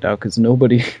there right now because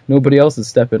nobody else is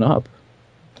stepping up.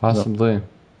 Possibly.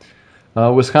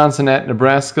 Wisconsin at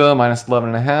Nebraska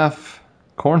 -11.5.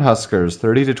 Cornhuskers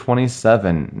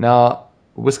 30-27. Now,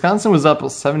 Wisconsin was up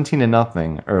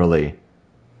 17-0 early,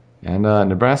 and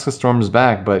Nebraska storms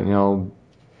back. But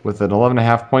with an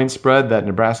 11.5 point spread that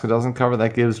Nebraska doesn't cover,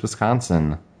 that gives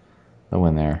Wisconsin the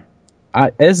win there.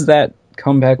 As that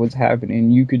comeback was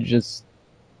happening, you could just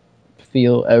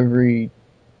feel every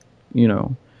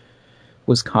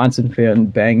Wisconsin fan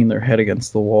banging their head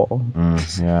against the wall.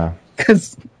 Yeah.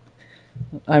 Because,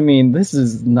 I mean, this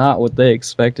is not what they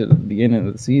expected at the beginning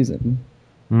of the season.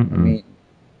 Mm-mm. I mean,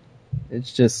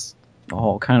 it's just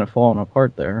all kind of falling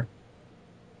apart there.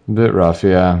 A bit rough,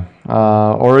 yeah.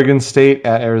 Oregon State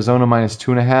at Arizona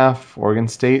 -2.5. Oregon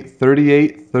State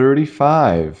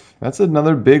 38-35. That's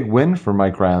another big win for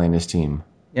Mike Riley and his team.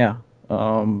 Yeah.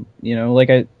 Like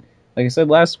I said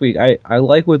last week, I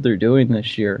like what they're doing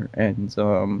this year, and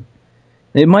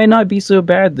it might not be so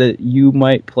bad that you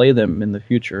might play them in the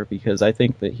future because I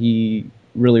think that he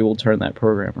really will turn that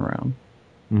program around.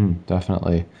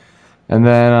 Definitely. And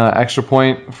then extra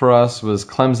point for us was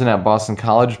Clemson at Boston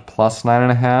College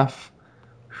 +9.5.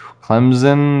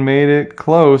 Clemson made it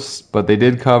close, but they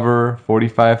did cover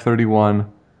 45-31.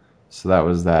 So that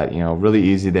was that, really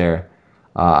easy there.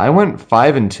 I went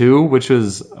 5-2, which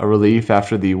was a relief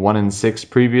after the 1-6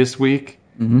 previous week.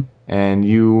 Mm-hmm. And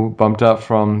you bumped up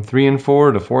from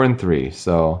 3-4 to 4-3.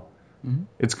 So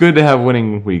it's good to have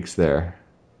winning weeks there.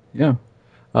 Yeah.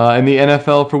 In the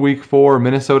NFL for Week 4,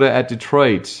 Minnesota at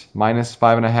Detroit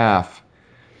 -5.5.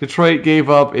 Detroit gave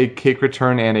up a kick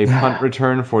return and a punt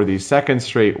return for the second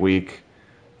straight week.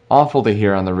 Awful to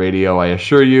hear on the radio, I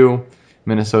assure you.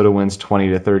 Minnesota wins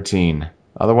 20-13.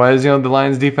 Otherwise, the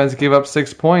Lions defense gave up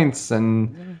 6 points,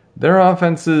 and their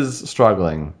offense is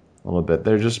struggling a little bit.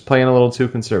 They're just playing a little too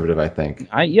conservative, I think.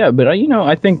 I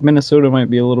think Minnesota might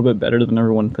be a little bit better than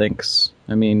everyone thinks.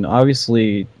 I mean,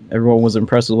 obviously, everyone was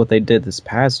impressed with what they did this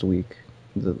past week,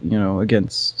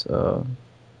 against the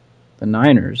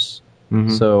Niners. Mm-hmm.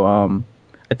 So,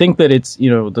 I think that it's,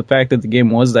 the fact that the game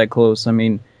was that close. I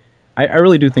mean, I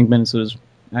really do think Minnesota's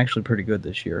actually pretty good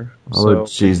this year. Oh,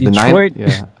 jeez. Detroit,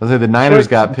 The Niners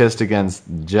got pissed against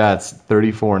Jets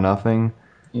 34-0.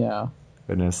 Yeah.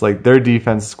 Goodness, their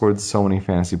defense scored so many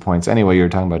fantasy points. Anyway, you were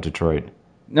talking about Detroit.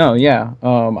 No, yeah.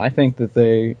 I think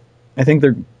they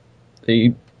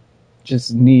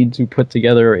just need to put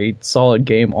together a solid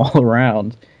game all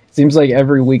around. It seems like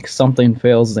every week something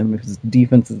fails them. If it's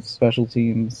defensive, special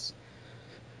teams.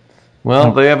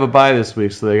 Well, they have a bye this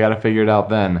week, so they got to figure it out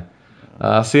then.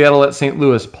 Seattle at St.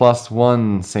 Louis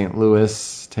 +1. St.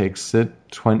 Louis takes it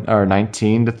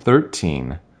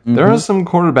 19-13. Mm-hmm. There are some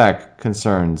quarterback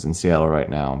concerns in Seattle right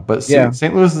now, but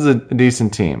St. Louis is a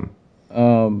decent team.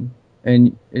 And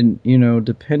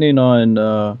depending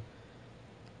on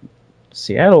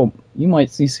Seattle, you might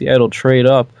see Seattle trade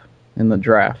up in the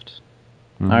draft.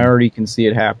 Mm-hmm. I already can see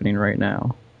it happening right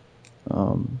now.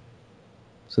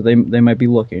 So they might be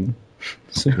looking.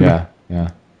 Yeah.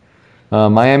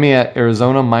 Miami at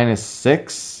Arizona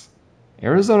 -6.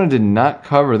 Arizona did not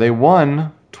cover. They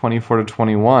won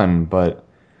 24-21, but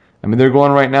I mean they're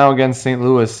going right now against St.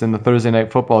 Louis in the Thursday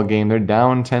night football game. They're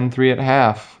down 10-3 at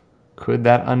half. Could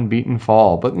that unbeaten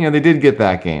fall? But they did get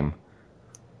that game.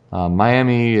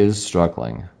 Miami is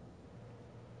struggling.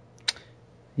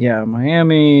 Yeah,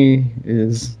 Miami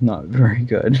is not very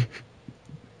good.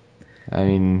 I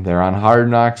mean, they're on Hard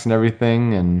Knocks and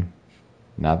everything, and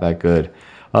not that good.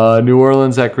 New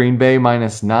Orleans at Green Bay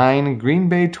 -9. Green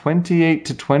Bay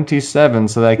 28-27,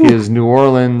 so that gives New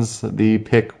Orleans the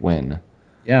pick win.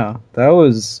 Yeah, that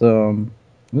was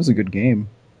a good game.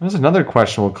 There's another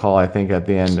questionable call, I think, at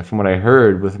the end, from what I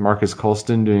heard, with Marcus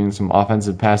Colston doing some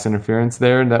offensive pass interference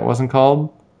there that wasn't called.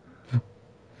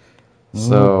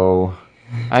 So,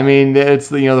 I mean, it's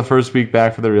the first week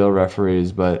back for the real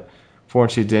referees, but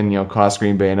fortunately it didn't cost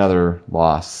Green Bay another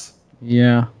loss.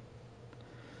 Yeah.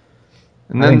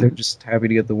 And I think they're just happy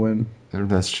to get the win.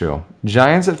 That's true.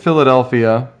 Giants at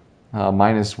Philadelphia,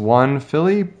 -1.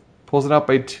 Philly pulls it out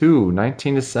by 2,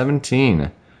 19-17.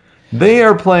 They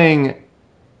are playing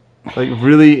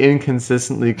really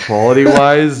inconsistently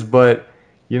quality-wise, but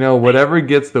whatever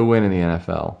gets the win in the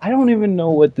NFL. I don't even know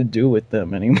what to do with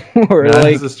them anymore.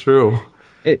 This is true.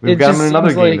 We've got them in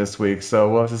another game this week, so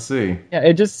we'll have to see. Yeah,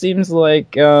 it just seems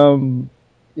like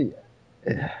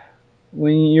when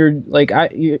you're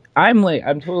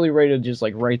I'm totally ready to just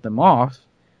write them off,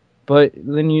 but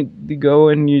then you go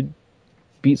and you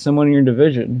beat someone in your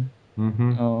division.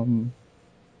 Mm-hmm.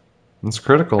 It's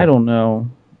critical. I don't know.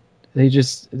 They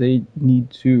need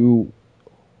to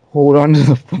hold on to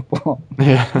the football.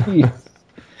 Yeah.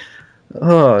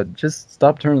 Just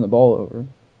stop turning the ball over.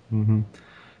 Mm-hmm.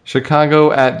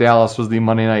 Chicago at Dallas was the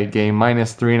Monday night game,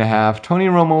 -3.5. Tony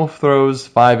Romo throws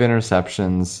 5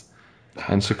 interceptions,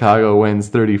 and Chicago wins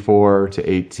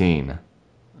 34-18.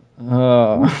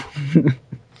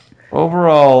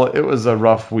 Overall, it was a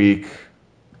rough week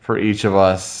for each of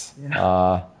us.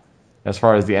 Yeah. As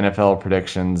far as the NFL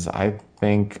predictions, I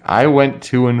think I went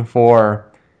 2-4,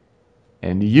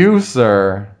 and you,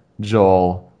 sir,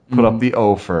 Joel, put up the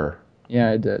offer. Yeah,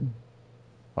 I did.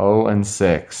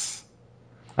 0-6.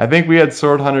 I think we had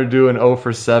Sword Hunter do an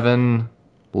 0-7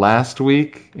 last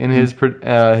week in his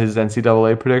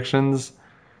NCAA predictions,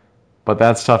 but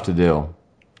that's tough to do.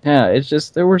 Yeah, it's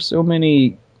just there were so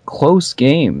many close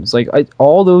games.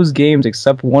 All those games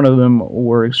except one of them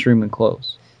were extremely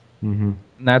close. Mm-hmm.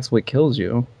 And that's what kills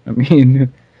you. I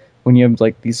mean, when you have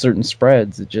these certain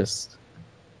spreads, it just...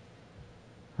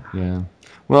 Yeah.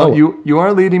 Well, you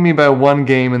are leading me by 1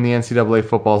 game in the NCAA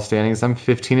football standings. I'm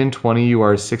 15-20. You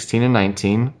are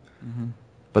 16-19. Mm-hmm.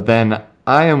 But then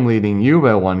I am leading you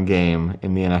by 1 game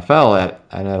in the NFL at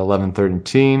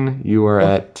 11-13. You are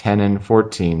at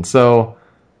 10-14. So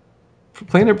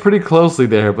playing it pretty closely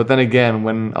there. But then again,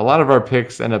 when a lot of our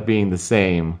picks end up being the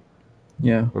same,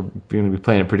 yeah, we're going to be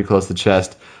playing it pretty close to the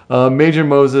chest. Major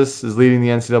Moses is leading the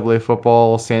NCAA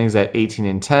football standings at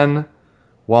 18-10,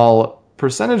 while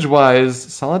percentage-wise,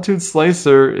 Solitude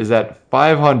Slicer is at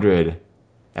 500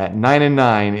 at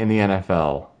 9-9 in the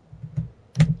NFL.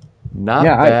 Not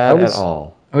bad at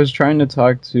all. I was trying to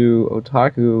talk to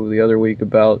Otaku the other week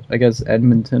about, I guess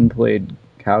Edmonton played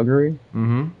Calgary.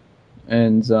 Mm-hmm.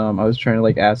 And I was trying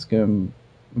to ask him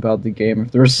about the game,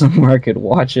 if there was somewhere I could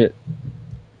watch it.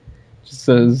 Just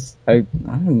says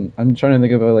I'm trying to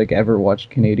think if I like ever watched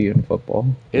Canadian football.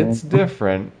 It's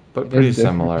different, but pretty is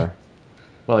different. similar.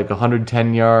 Well, like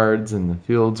 110 yards and the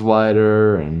field's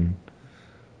wider and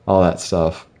all that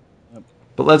stuff.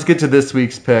 But let's get to this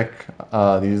week's pick.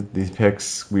 These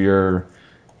picks, we are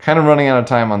kind of running out of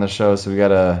time on the show, so we got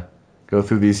to go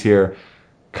through these here.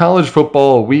 College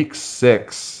football, week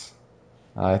 6.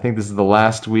 I think this is the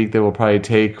last week that we'll probably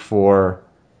take for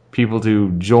people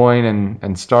to join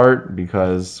and start,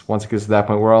 because once it gets to that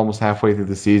point, we're almost halfway through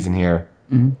the season here.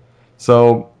 Mm-hmm.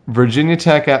 So Virginia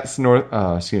Tech at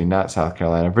not South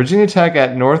Carolina. Virginia Tech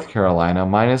at North Carolina,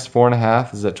 minus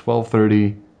 4.5 is at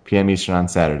 12:30 p.m. Eastern on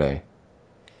Saturday.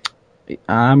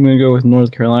 I'm gonna go with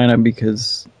North Carolina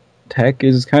because Tech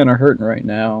is kind of hurting right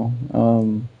now.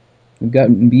 We've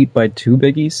gotten beat by 2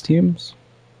 Big East teams.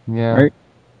 Yeah. Right?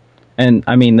 And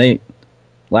I mean,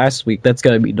 last week, that's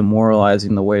got to be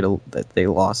demoralizing the way that they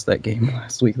lost that game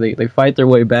last week. They fight their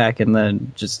way back, and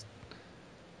then just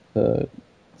the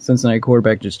Cincinnati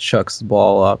quarterback just chucks the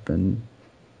ball up, and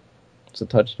it's a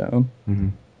touchdown. Mm-hmm.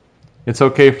 It's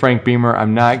okay, Frank Beamer.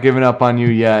 I'm not giving up on you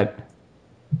yet.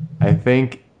 I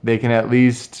think they can at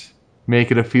least make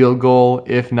it a field goal,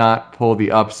 if not pull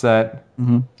the upset.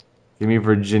 Mm-hmm. Give me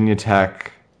Virginia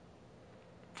Tech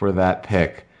for that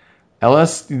pick.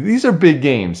 These are big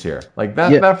games here. Like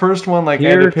that first one, like I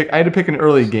had to pick an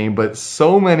early game, but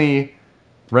so many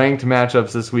ranked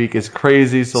matchups this week is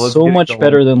crazy. So let's get much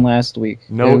better than last week.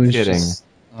 No kidding.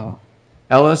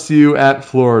 LSU at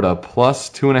Florida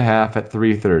plus 2.5 at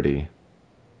 3:30.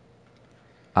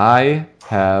 I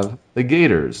have the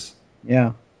Gators.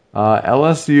 Yeah.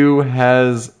 LSU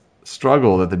has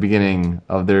struggled at the beginning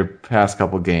of their past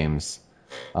couple games.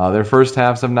 Their first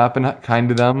halves have not been kind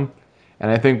to them. And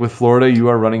I think with Florida, you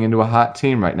are running into a hot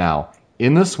team right now.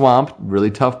 In the swamp, really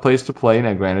tough place to play.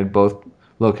 Now, granted, both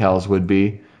locales would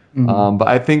be. Mm-hmm. But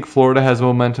I think Florida has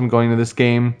momentum going into this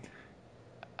game.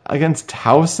 Against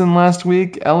Towson last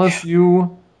week,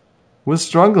 LSU was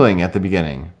struggling at the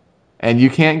beginning. And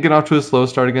you can't get off to a slow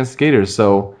start against the Gators.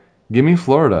 So give me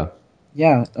Florida.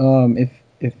 Yeah,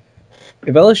 if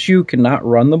LSU cannot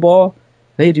run the ball,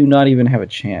 they do not even have a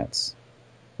chance.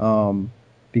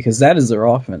 Because that is their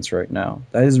offense right now.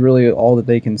 That is really all that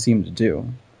they can seem to do.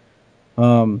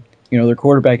 Their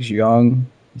quarterback is young.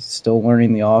 He's still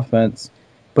learning the offense.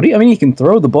 But he can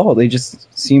throw the ball. They just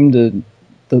seem to...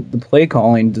 The play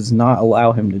calling does not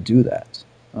allow him to do that.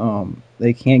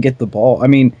 They can't get the ball. I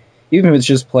mean, even if it's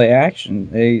just play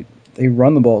action, they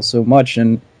run the ball so much.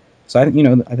 And so, I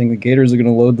think the Gators are going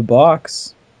to load the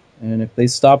box. And if they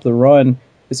stop the run,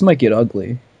 this might get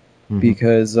ugly. Mm-hmm.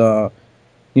 Because,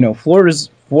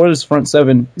 Florida's front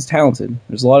seven is talented.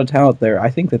 There's a lot of talent there. I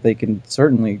think that they can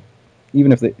certainly,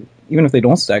 even if they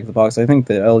don't stack the box, I think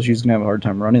that LSU is going to have a hard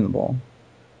time running the ball.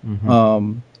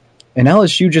 Mm-hmm. And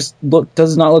LSU just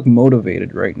does not look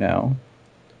motivated right now.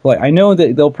 Like, I know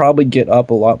that they'll probably get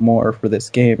up a lot more for this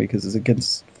game because it's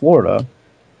against Florida,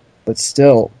 but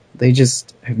still, they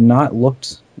just have not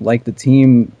looked like the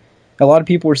team. A lot of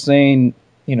people were saying,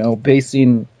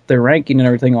 basing their ranking and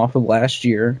everything off of last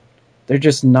year. They're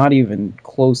just not even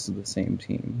close to the same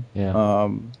team. Yeah.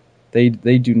 They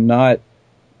do not,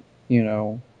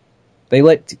 they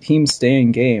let teams stay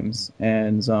in games.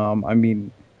 And,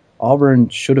 Auburn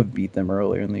should have beat them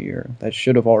earlier in the year. That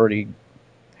should have already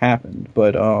happened.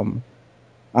 But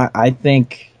I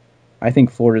think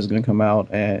Florida's going to come out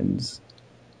and,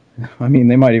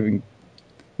 they might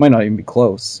not even be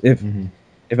close. If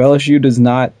LSU does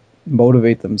not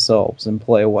motivate themselves and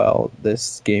play well,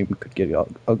 this game could get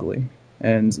ugly.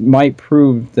 And might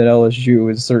prove that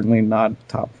LSU is certainly not a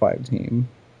top 5 team.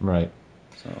 Right.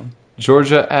 So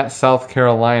Georgia at South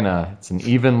Carolina. It's an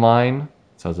even line.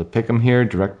 So it's a pick'em here,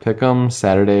 direct pick'em,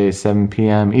 Saturday, 7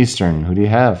 p.m. Eastern. Who do you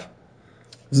have?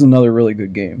 This is another really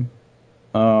good game.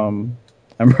 I'm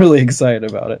really excited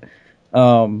about it.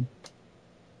 And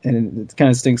it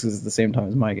kind of stinks because it's the same time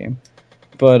as my game.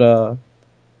 But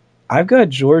I've got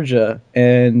Georgia,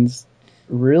 and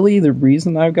really the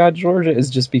reason I've got Georgia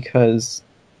is just because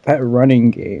that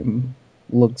running game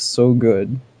looked so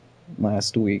good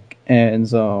last week. And,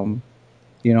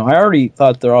 I already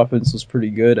thought their offense was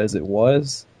pretty good as it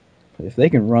was. But if they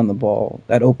can run the ball,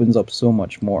 that opens up so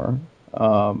much more.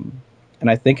 And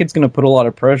I think it's going to put a lot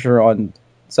of pressure on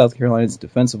South Carolina's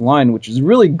defensive line, which is a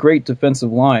really great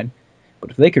defensive line.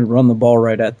 But if they can run the ball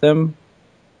right at them,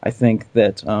 I think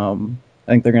that they're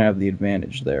going to have the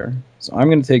advantage there. So I'm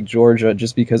going to take Georgia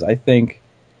just because I think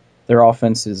their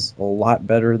offense is a lot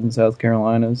better than South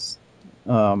Carolina's.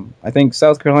 I think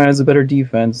South Carolina has a better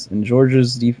defense, and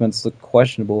Georgia's defense looked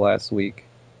questionable last week.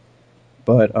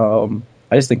 But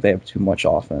I just think they have too much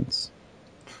offense.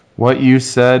 What you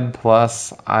said,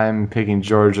 plus I'm picking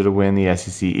Georgia to win the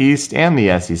SEC East and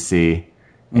the SEC.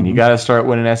 And you got to start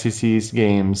winning SEC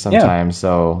games sometime,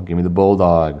 so give me the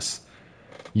Bulldogs.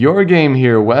 Your game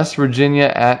here, West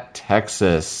Virginia at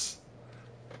Texas.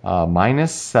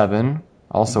 -7,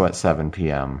 also at 7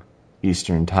 p.m.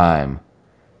 Eastern Time.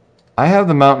 I have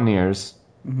the Mountaineers.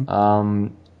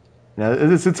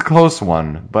 It's a close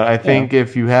one, but I think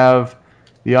if you have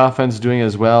the offense doing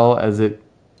as well as it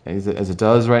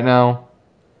does right now,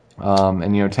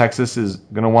 and Texas is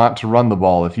going to want to run the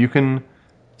ball. If you can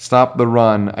stop the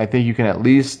run, I think you can at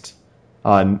least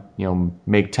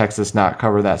make Texas not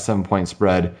cover that 7-point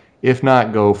spread. If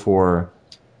not, go for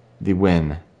the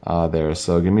win there.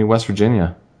 So give me West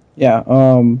Virginia. Yeah.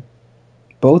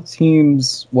 Both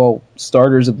teams,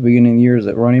 starters at the beginning of the year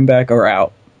at running back are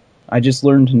out. I just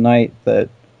learned tonight that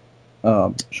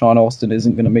Sean Alston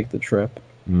isn't going to make the trip.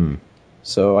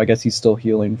 So I guess he's still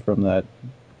healing from that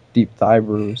deep thigh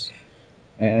bruise.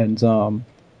 And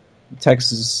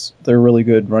Texas, their really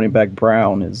good running back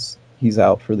Brown he's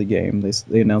out for the game.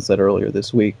 They announced that earlier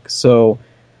this week. So,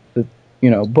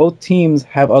 both teams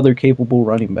have other capable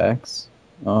running backs.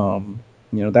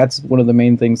 That's one of the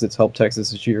main things that's helped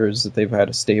Texas this year is that they've had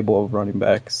a stable of running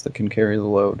backs that can carry the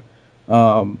load.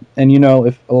 I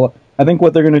think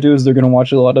what they're going to do is they're going to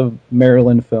watch a lot of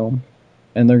Maryland film,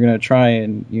 and they're going to try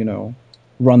and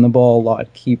run the ball a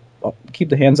lot, keep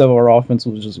the hands out of our offense,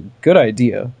 which is a good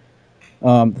idea.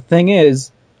 The thing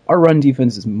is, our run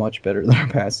defense is much better than our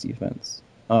pass defense.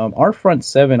 Our front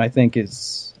seven, I think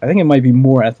it might be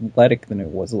more athletic than it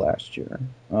was last year.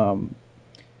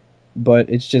 But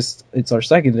it's our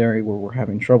secondary where we're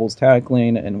having troubles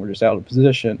tackling and we're just out of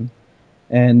position.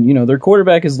 And, their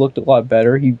quarterback has looked a lot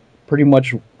better. He pretty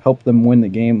much helped them win the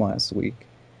game last week.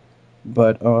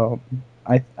 But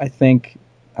I think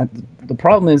the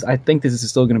problem is I think this is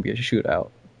still going to be a shootout.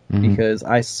 Because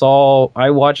I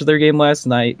watched their game last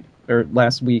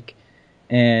week,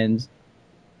 and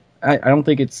I don't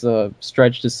think it's a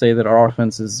stretch to say that our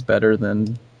offense is better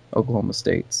than Oklahoma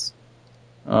State's.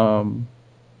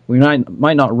 We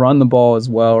might not run the ball as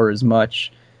well or as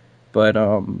much, but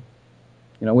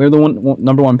we're the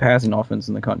number one passing offense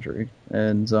in the country,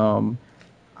 and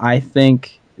I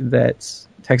think that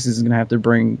Texas is going to have to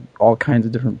bring all kinds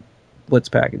of different blitz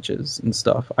packages and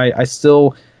stuff. I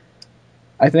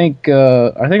think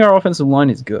our offensive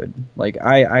line is good. Like,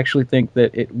 I actually think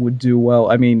that it would do well.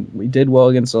 I mean, we did well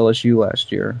against LSU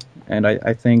last year, and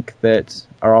I think that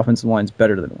our offensive line is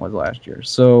better than it was last year.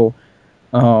 So,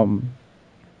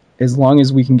 as long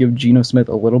as we can give Geno Smith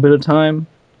a little bit of time,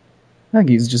 I think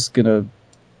he's just going to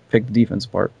pick the defense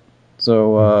apart.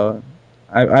 So,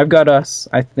 I've got us.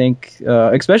 I think,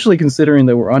 especially considering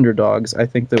that we're underdogs, I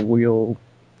think that we'll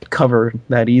cover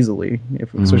that easily,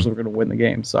 especially if we're going to win the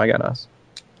game. So I got us.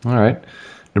 All right.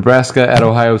 Nebraska at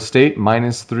Ohio State,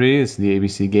 -3 is the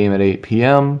ABC game at 8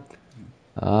 p.m.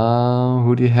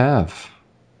 Who do you have?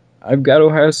 I've got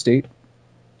Ohio State.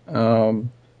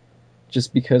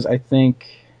 Just because I think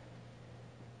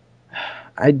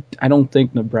I don't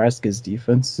think Nebraska's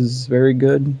defense is very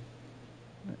good,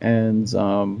 and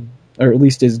or at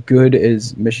least as good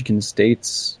as Michigan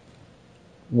State's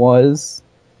was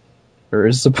or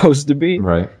is supposed to be.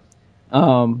 Right.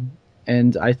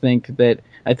 And I think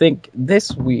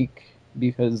this week,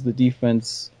 because the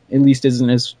defense at least isn't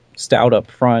as stout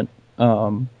up front,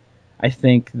 I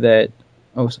think that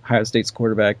Ohio State's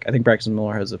quarterback, I think Braxton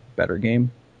Miller has a better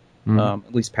game,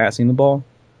 at least passing the ball.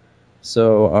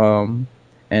 So,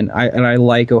 and I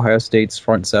like Ohio State's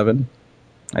front seven.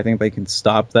 I think they can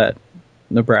stop that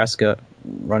Nebraska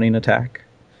running attack.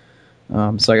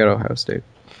 So I got Ohio State.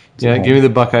 Yeah, give me the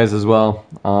Buckeyes as well.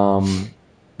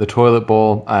 The toilet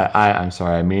bowl, I'm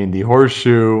sorry, I mean the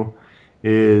horseshoe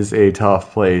is a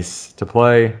tough place to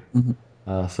play.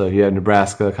 So you have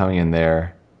Nebraska coming in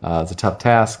there. It's a tough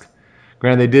task.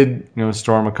 Granted, they did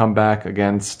storm a comeback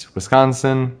against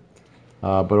Wisconsin,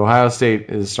 but Ohio State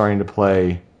is starting to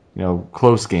play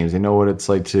close games. They know what it's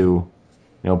like to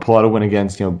pull out a win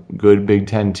against good Big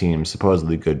Ten teams,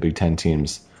 supposedly good Big Ten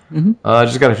teams. I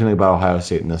just got a feeling about Ohio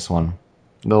State in this one.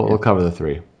 They'll cover the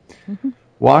 3.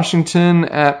 Washington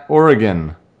at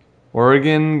Oregon.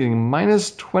 Oregon getting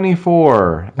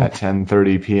 -24 at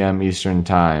 10:30 p.m. Eastern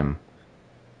Time.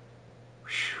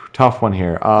 Whew, tough one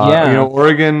here.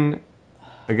 Oregon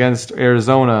against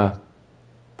Arizona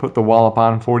put the wallop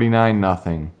on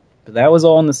 49-0. But that was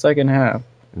all in the second half.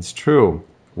 It's true.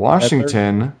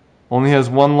 Washington only has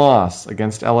one loss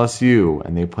against LSU,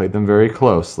 and they played them very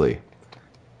closely.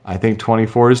 I think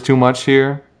 24 is too much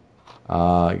here.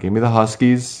 Give me the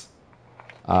Huskies.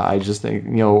 I just think,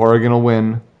 Oregon will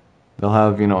win. They'll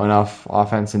have, enough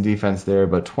offense and defense there,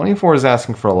 but 24 is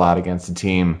asking for a lot against a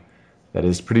team that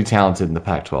is pretty talented in the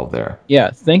Pac-12 there.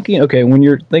 Yeah, when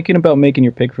you're thinking about making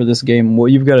your pick for this game,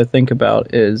 what you've got to think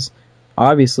about is,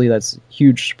 obviously, that's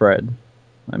huge spread.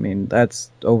 I mean, that's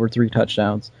over 3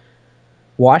 touchdowns.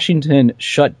 Washington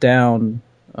shut down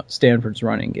Stanford's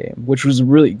running game, which was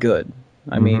really good.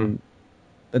 I mean,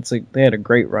 they had a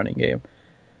great running game.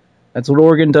 That's what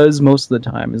Oregon does most of the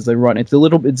time, is they run. It's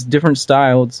a different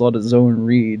style. It's a lot of zone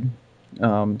read,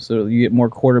 so you get more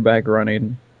quarterback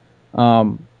running.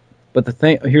 But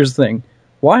here's the thing: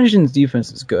 Washington's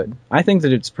defense is good. I think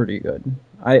that it's pretty good.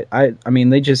 I mean,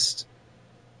 they just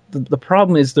the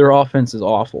problem is their offense is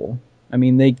awful. I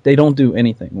mean, they don't do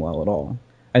anything well at all.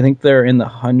 I think they're in the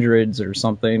hundreds or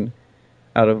something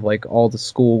out of like all the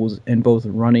schools in both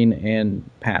running and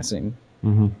passing.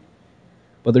 Mm-hmm.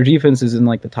 But their defense is in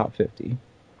like the top 50.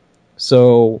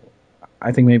 So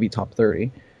I think maybe top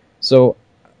 30. So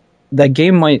that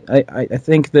game might... I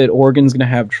think that Oregon's going to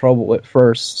have trouble at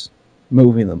first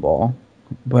moving the ball.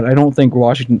 But I don't think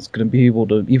Washington's going to be able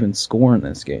to even score in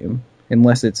this game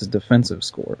unless it's a defensive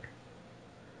score.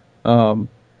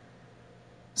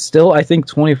 Still, I think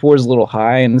 24 is a little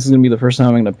high, and this is going to be the first time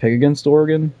I'm going to pick against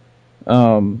Oregon.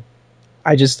 I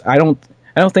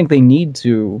don't think they need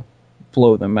to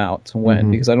blow them out to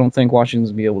win, because I don't think Washington's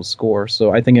going to be able to score.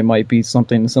 So I think it might be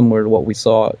something similar to what we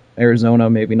saw at Arizona,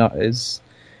 maybe not as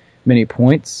many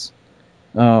points,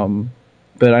 but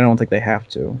I don't think they have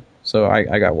to. So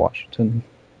I got Washington.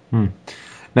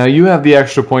 Now you have the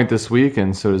extra point this week,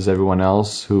 and so does everyone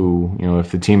else who,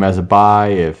 if the team has a bye,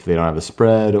 if they don't have a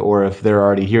spread, or if they're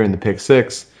already here in the pick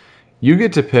 6, you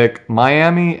get to pick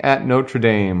Miami at Notre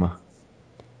Dame,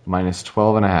 minus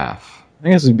 12.5. I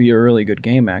think this would be a really good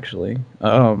game, actually.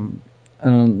 A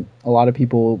lot of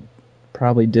people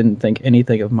probably didn't think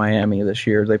anything of Miami this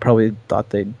year. They probably thought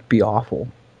they'd be awful.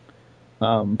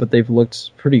 But they've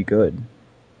looked pretty good.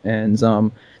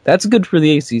 And that's good for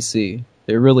the ACC.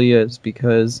 It really is,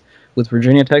 because with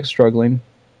Virginia Tech struggling,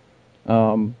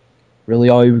 really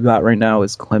all you've got right now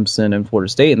is Clemson and Florida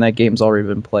State, and that game's already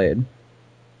been played.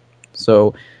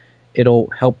 So it'll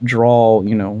help draw,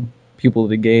 people to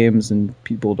the games and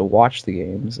people to watch the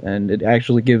games, and it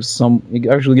actually gives someone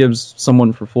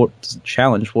to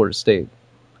challenge Florida State.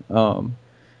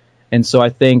 And so I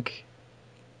think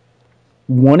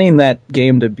wanting that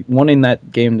game to be,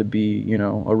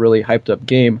 a really hyped up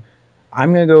game,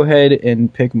 I'm going to go ahead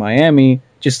and pick Miami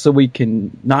just so we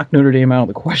can knock Notre Dame out of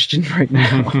the question right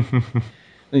now.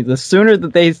 The sooner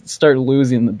that they start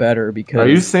losing, the better. Because are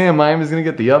you saying Miami's going to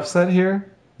get the upset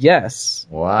here? Yes.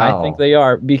 Wow. I think they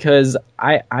are, because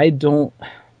I don't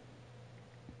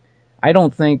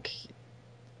think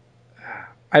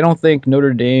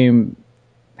Notre Dame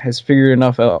has figured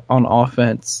enough out on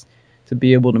offense to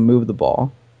be able to move the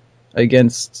ball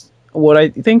against what I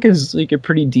think is like a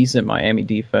pretty decent Miami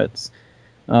defense.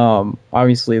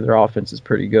 Obviously their offense is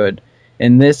pretty good,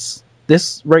 and this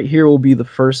right here will be the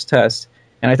first test.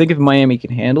 And I think if Miami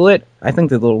can handle it, I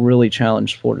think that they'll really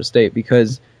challenge Florida State,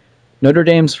 because Notre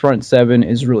Dame's front seven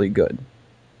is really good.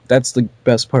 That's the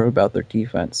best part about their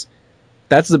defense.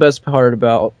 That's the best part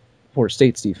about Florida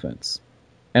State's defense.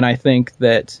 And I think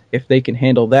that if they can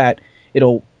handle that,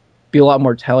 it'll be a lot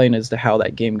more telling as to how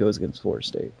that game goes against Florida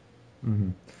State.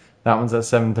 Mm-hmm. That one's at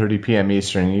 7:30 p.m.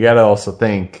 Eastern. You got to also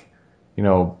think,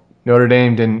 Notre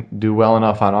Dame didn't do well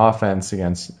enough on offense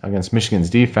against Michigan's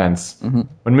defense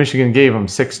when Michigan gave them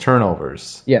 6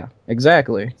 turnovers. Yeah,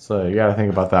 exactly. So you got to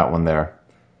think about that one there.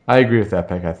 I agree with that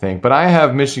pick, I think. But I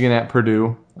have Michigan at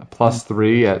Purdue,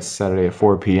 +3 at Saturday at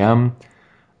 4 p.m.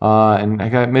 And I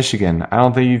got Michigan. I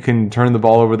don't think you can turn the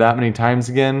ball over that many times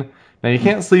again. Now, you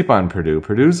can't sleep on Purdue.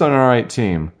 Purdue's an all right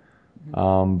team.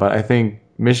 But I think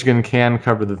Michigan can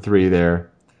cover the 3 there.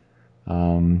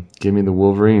 Give me the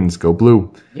Wolverines. Go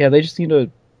blue. Yeah, they just need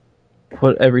to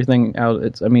put everything out.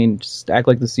 Just act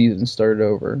like the season started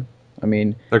over.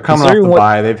 They're coming off the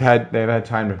bye. They've had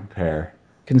time to prepare.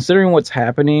 Considering what's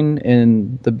happening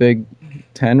in the Big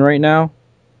Ten right now,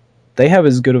 they have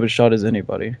as good of a shot as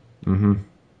anybody. Mm-hmm.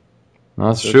 Well,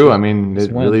 that's true.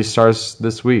 It really starts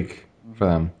this week for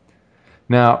them.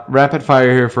 Now, rapid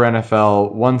fire here for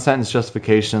NFL. 1-sentence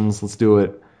justifications. Let's do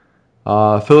it.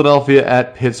 Philadelphia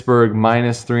at Pittsburgh,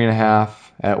 -3.5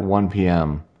 at 1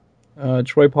 p.m.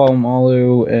 Troy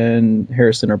Polamalu and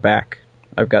Harrison are back.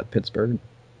 I've got Pittsburgh.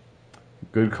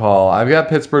 Good call. I've got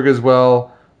Pittsburgh as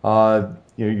well.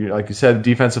 Like you said,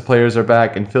 defensive players are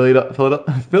back. And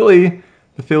Philadelphia,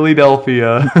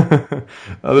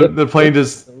 they're playing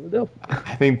just,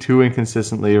 I think, too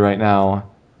inconsistently right now.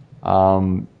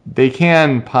 they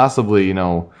can possibly,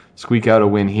 squeak out a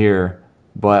win here,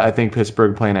 but I think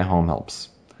Pittsburgh playing at home helps.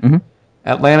 Mm-hmm.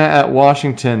 Atlanta at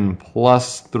Washington,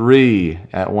 +3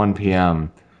 at 1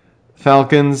 p.m.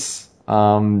 Falcons,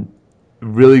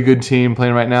 really good team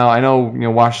playing right now. I know,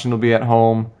 Washington will be at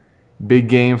home. Big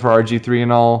game for RG3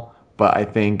 and all, but I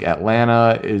think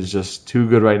Atlanta is just too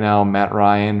good right now. Matt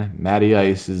Ryan, Matty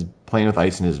Ice, is playing with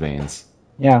ice in his veins.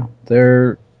 Yeah,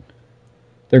 they're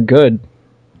good.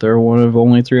 They're one of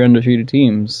only 3 undefeated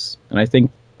teams, and I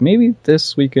think maybe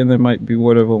this weekend they might be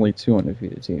one of only 2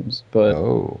 undefeated teams. But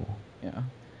yeah,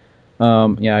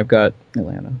 I've got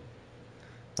Atlanta.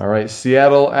 All right,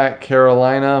 Seattle at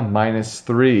Carolina,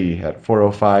 -3 at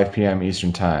 4:05 p.m.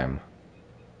 Eastern Time.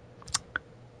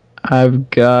 I've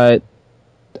got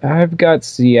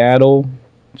Seattle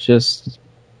just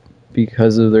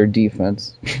because of their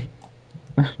defense.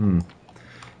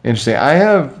 Interesting. I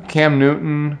have Cam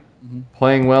Newton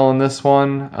playing well in this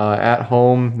one at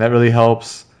home. That really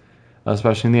helps,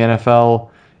 especially in the NFL.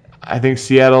 I think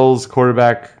Seattle's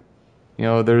quarterback,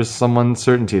 there's some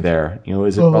uncertainty there.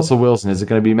 Is it Russell Wilson? Is it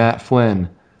going to be Matt Flynn?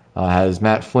 Has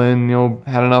Matt Flynn,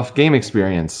 had enough game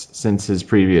experience since his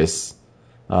previous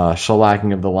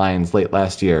shellacking of the Lions late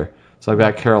last year? So I've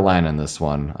got Carolina in this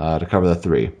one to cover the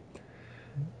 3.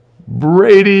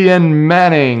 Brady and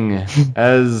Manning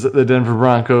as the Denver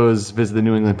Broncos visit the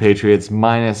New England Patriots,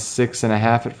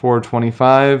 -6.5 at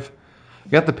 4:25.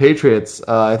 You got the Patriots.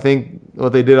 I think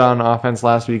what they did on offense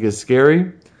last week is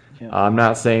scary. Yeah. I'm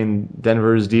not saying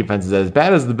Denver's defense is as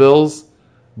bad as the Bills,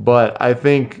 but I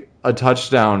think a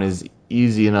touchdown is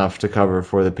easy enough to cover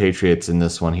for the Patriots in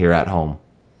this one here at home.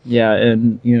 Yeah,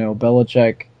 and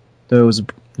Belichick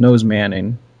knows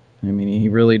Manning. I mean, he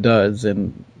really does,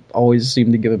 and always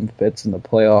seem to give him fits in the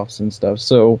playoffs and stuff.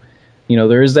 So,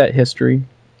 there is that history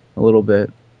a little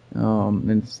bit.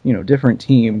 And different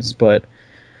teams, but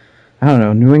I don't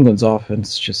know, New England's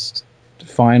offense just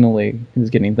finally is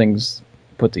getting things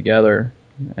put together,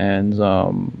 and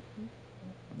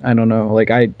I don't know,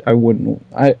 like I don't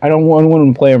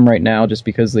want to play them right now just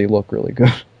because they look really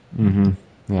good. Mm-hmm.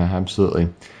 Yeah, absolutely.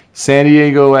 San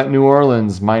Diego at New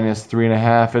Orleans,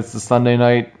 -3.5. It's the Sunday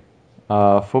night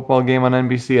football game on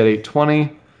NBC at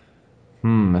 8:20.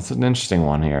 That's an interesting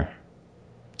one here.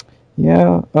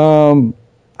 Yeah,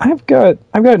 I've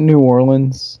got New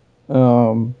Orleans.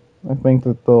 I think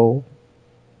that they'll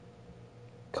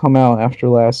come out after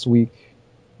last week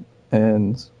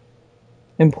and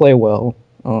play well.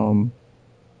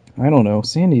 I don't know,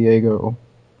 San Diego.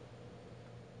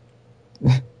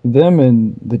 Them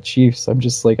and the Chiefs, I'm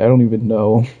just like, I don't even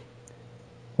know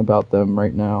about them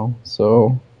right now.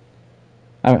 So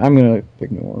I'm going to pick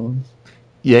New Orleans.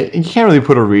 Yeah, you can't really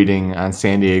put a reading on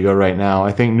San Diego right now.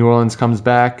 I think New Orleans comes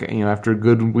back, after a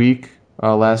good week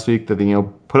last week that they,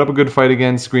 put up a good fight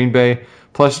against Green Bay.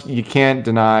 Plus, you can't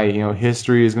deny,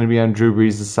 history is going to be on Drew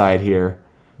Brees' side here.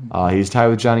 He's tied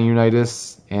with Johnny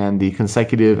Unitas and the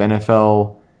consecutive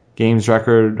NFL games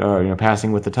record,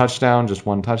 passing with a touchdown, just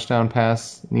one touchdown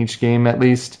pass in each game at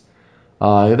least.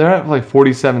 They're at like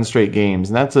 47 straight games,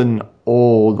 and that's an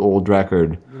old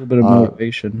record. A little bit of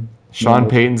motivation. Sean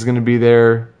Payton's going to be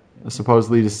there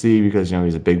supposedly to see because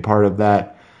he's a big part of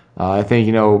that. I think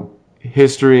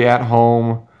history at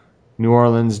home, New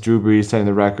Orleans, Drew Brees setting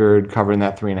the record, covering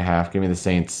that 3.5. Give me the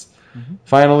Saints. Mm-hmm.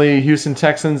 Finally, Houston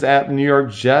Texans at the New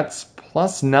York Jets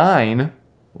 +9,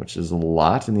 which is a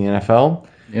lot in the NFL.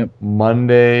 Yep.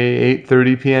 Monday,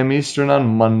 8:30 p.m. Eastern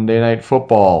on Monday Night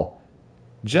Football.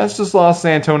 Jets just lost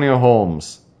Antonio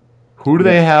Holmes. Who do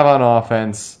they have on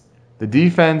offense? The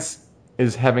defense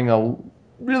is having a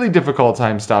really difficult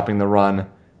time stopping the run.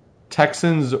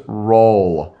 Texans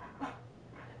roll.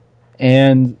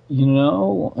 And,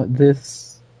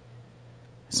 this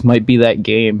might be that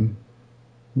game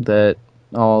that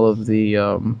all of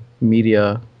the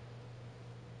media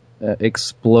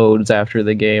explodes after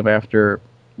the game, after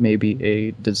maybe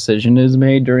a decision is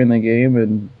made during the game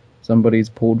and somebody's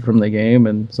pulled from the game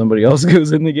and somebody else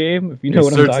goes in the game, if you know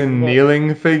what I'm talking about.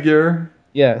 Kneeling figure?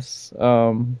 Yes.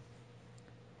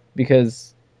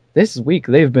 Because this week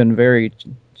they've been very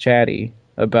chatty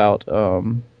about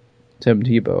Tim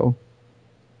Tebow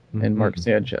and Mark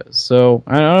Sanchez. So,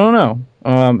 I don't know.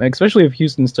 Especially if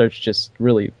Houston starts just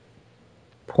really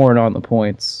pouring on the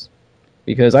points.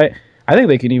 Because I think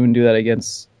they can even do that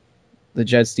against the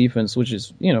Jets defense, which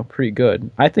is, pretty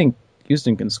good. I think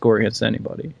Houston can score against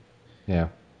anybody. Yeah.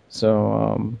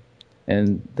 So,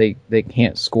 and they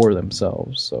can't score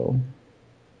themselves, so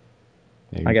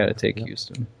I got to take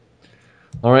Houston.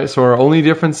 All right, so our only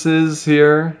differences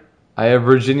here, I have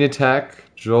Virginia Tech.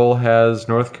 Joel has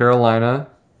North Carolina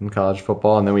in college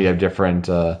football, and then we have different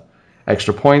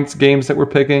extra points games that we're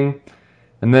picking.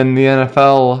 And then the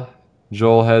NFL,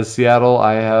 Joel has Seattle,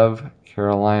 I have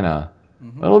Carolina.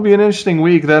 It'll be an interesting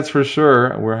week, that's for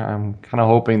sure. I'm kind of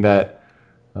hoping that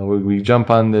we jump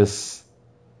on this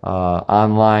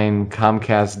online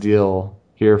Comcast deal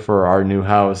here for our new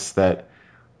house, that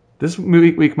this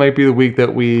week might be the week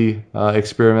that we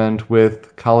experiment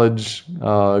with college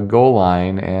goal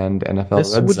line and NFL Red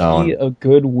Zone. This would be a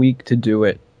good week to do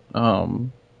it.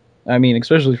 I mean,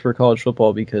 especially for college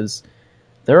football, because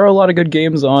there are a lot of good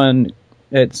games on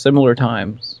at similar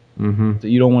times that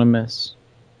you don't want to miss.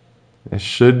 It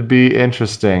should be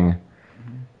interesting.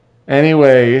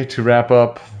 Anyway, to wrap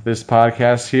up this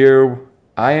podcast here,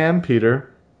 I am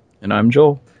Peter. And I'm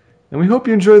Joel. And we hope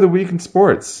you enjoy the week in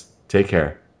sports. Take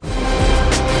care.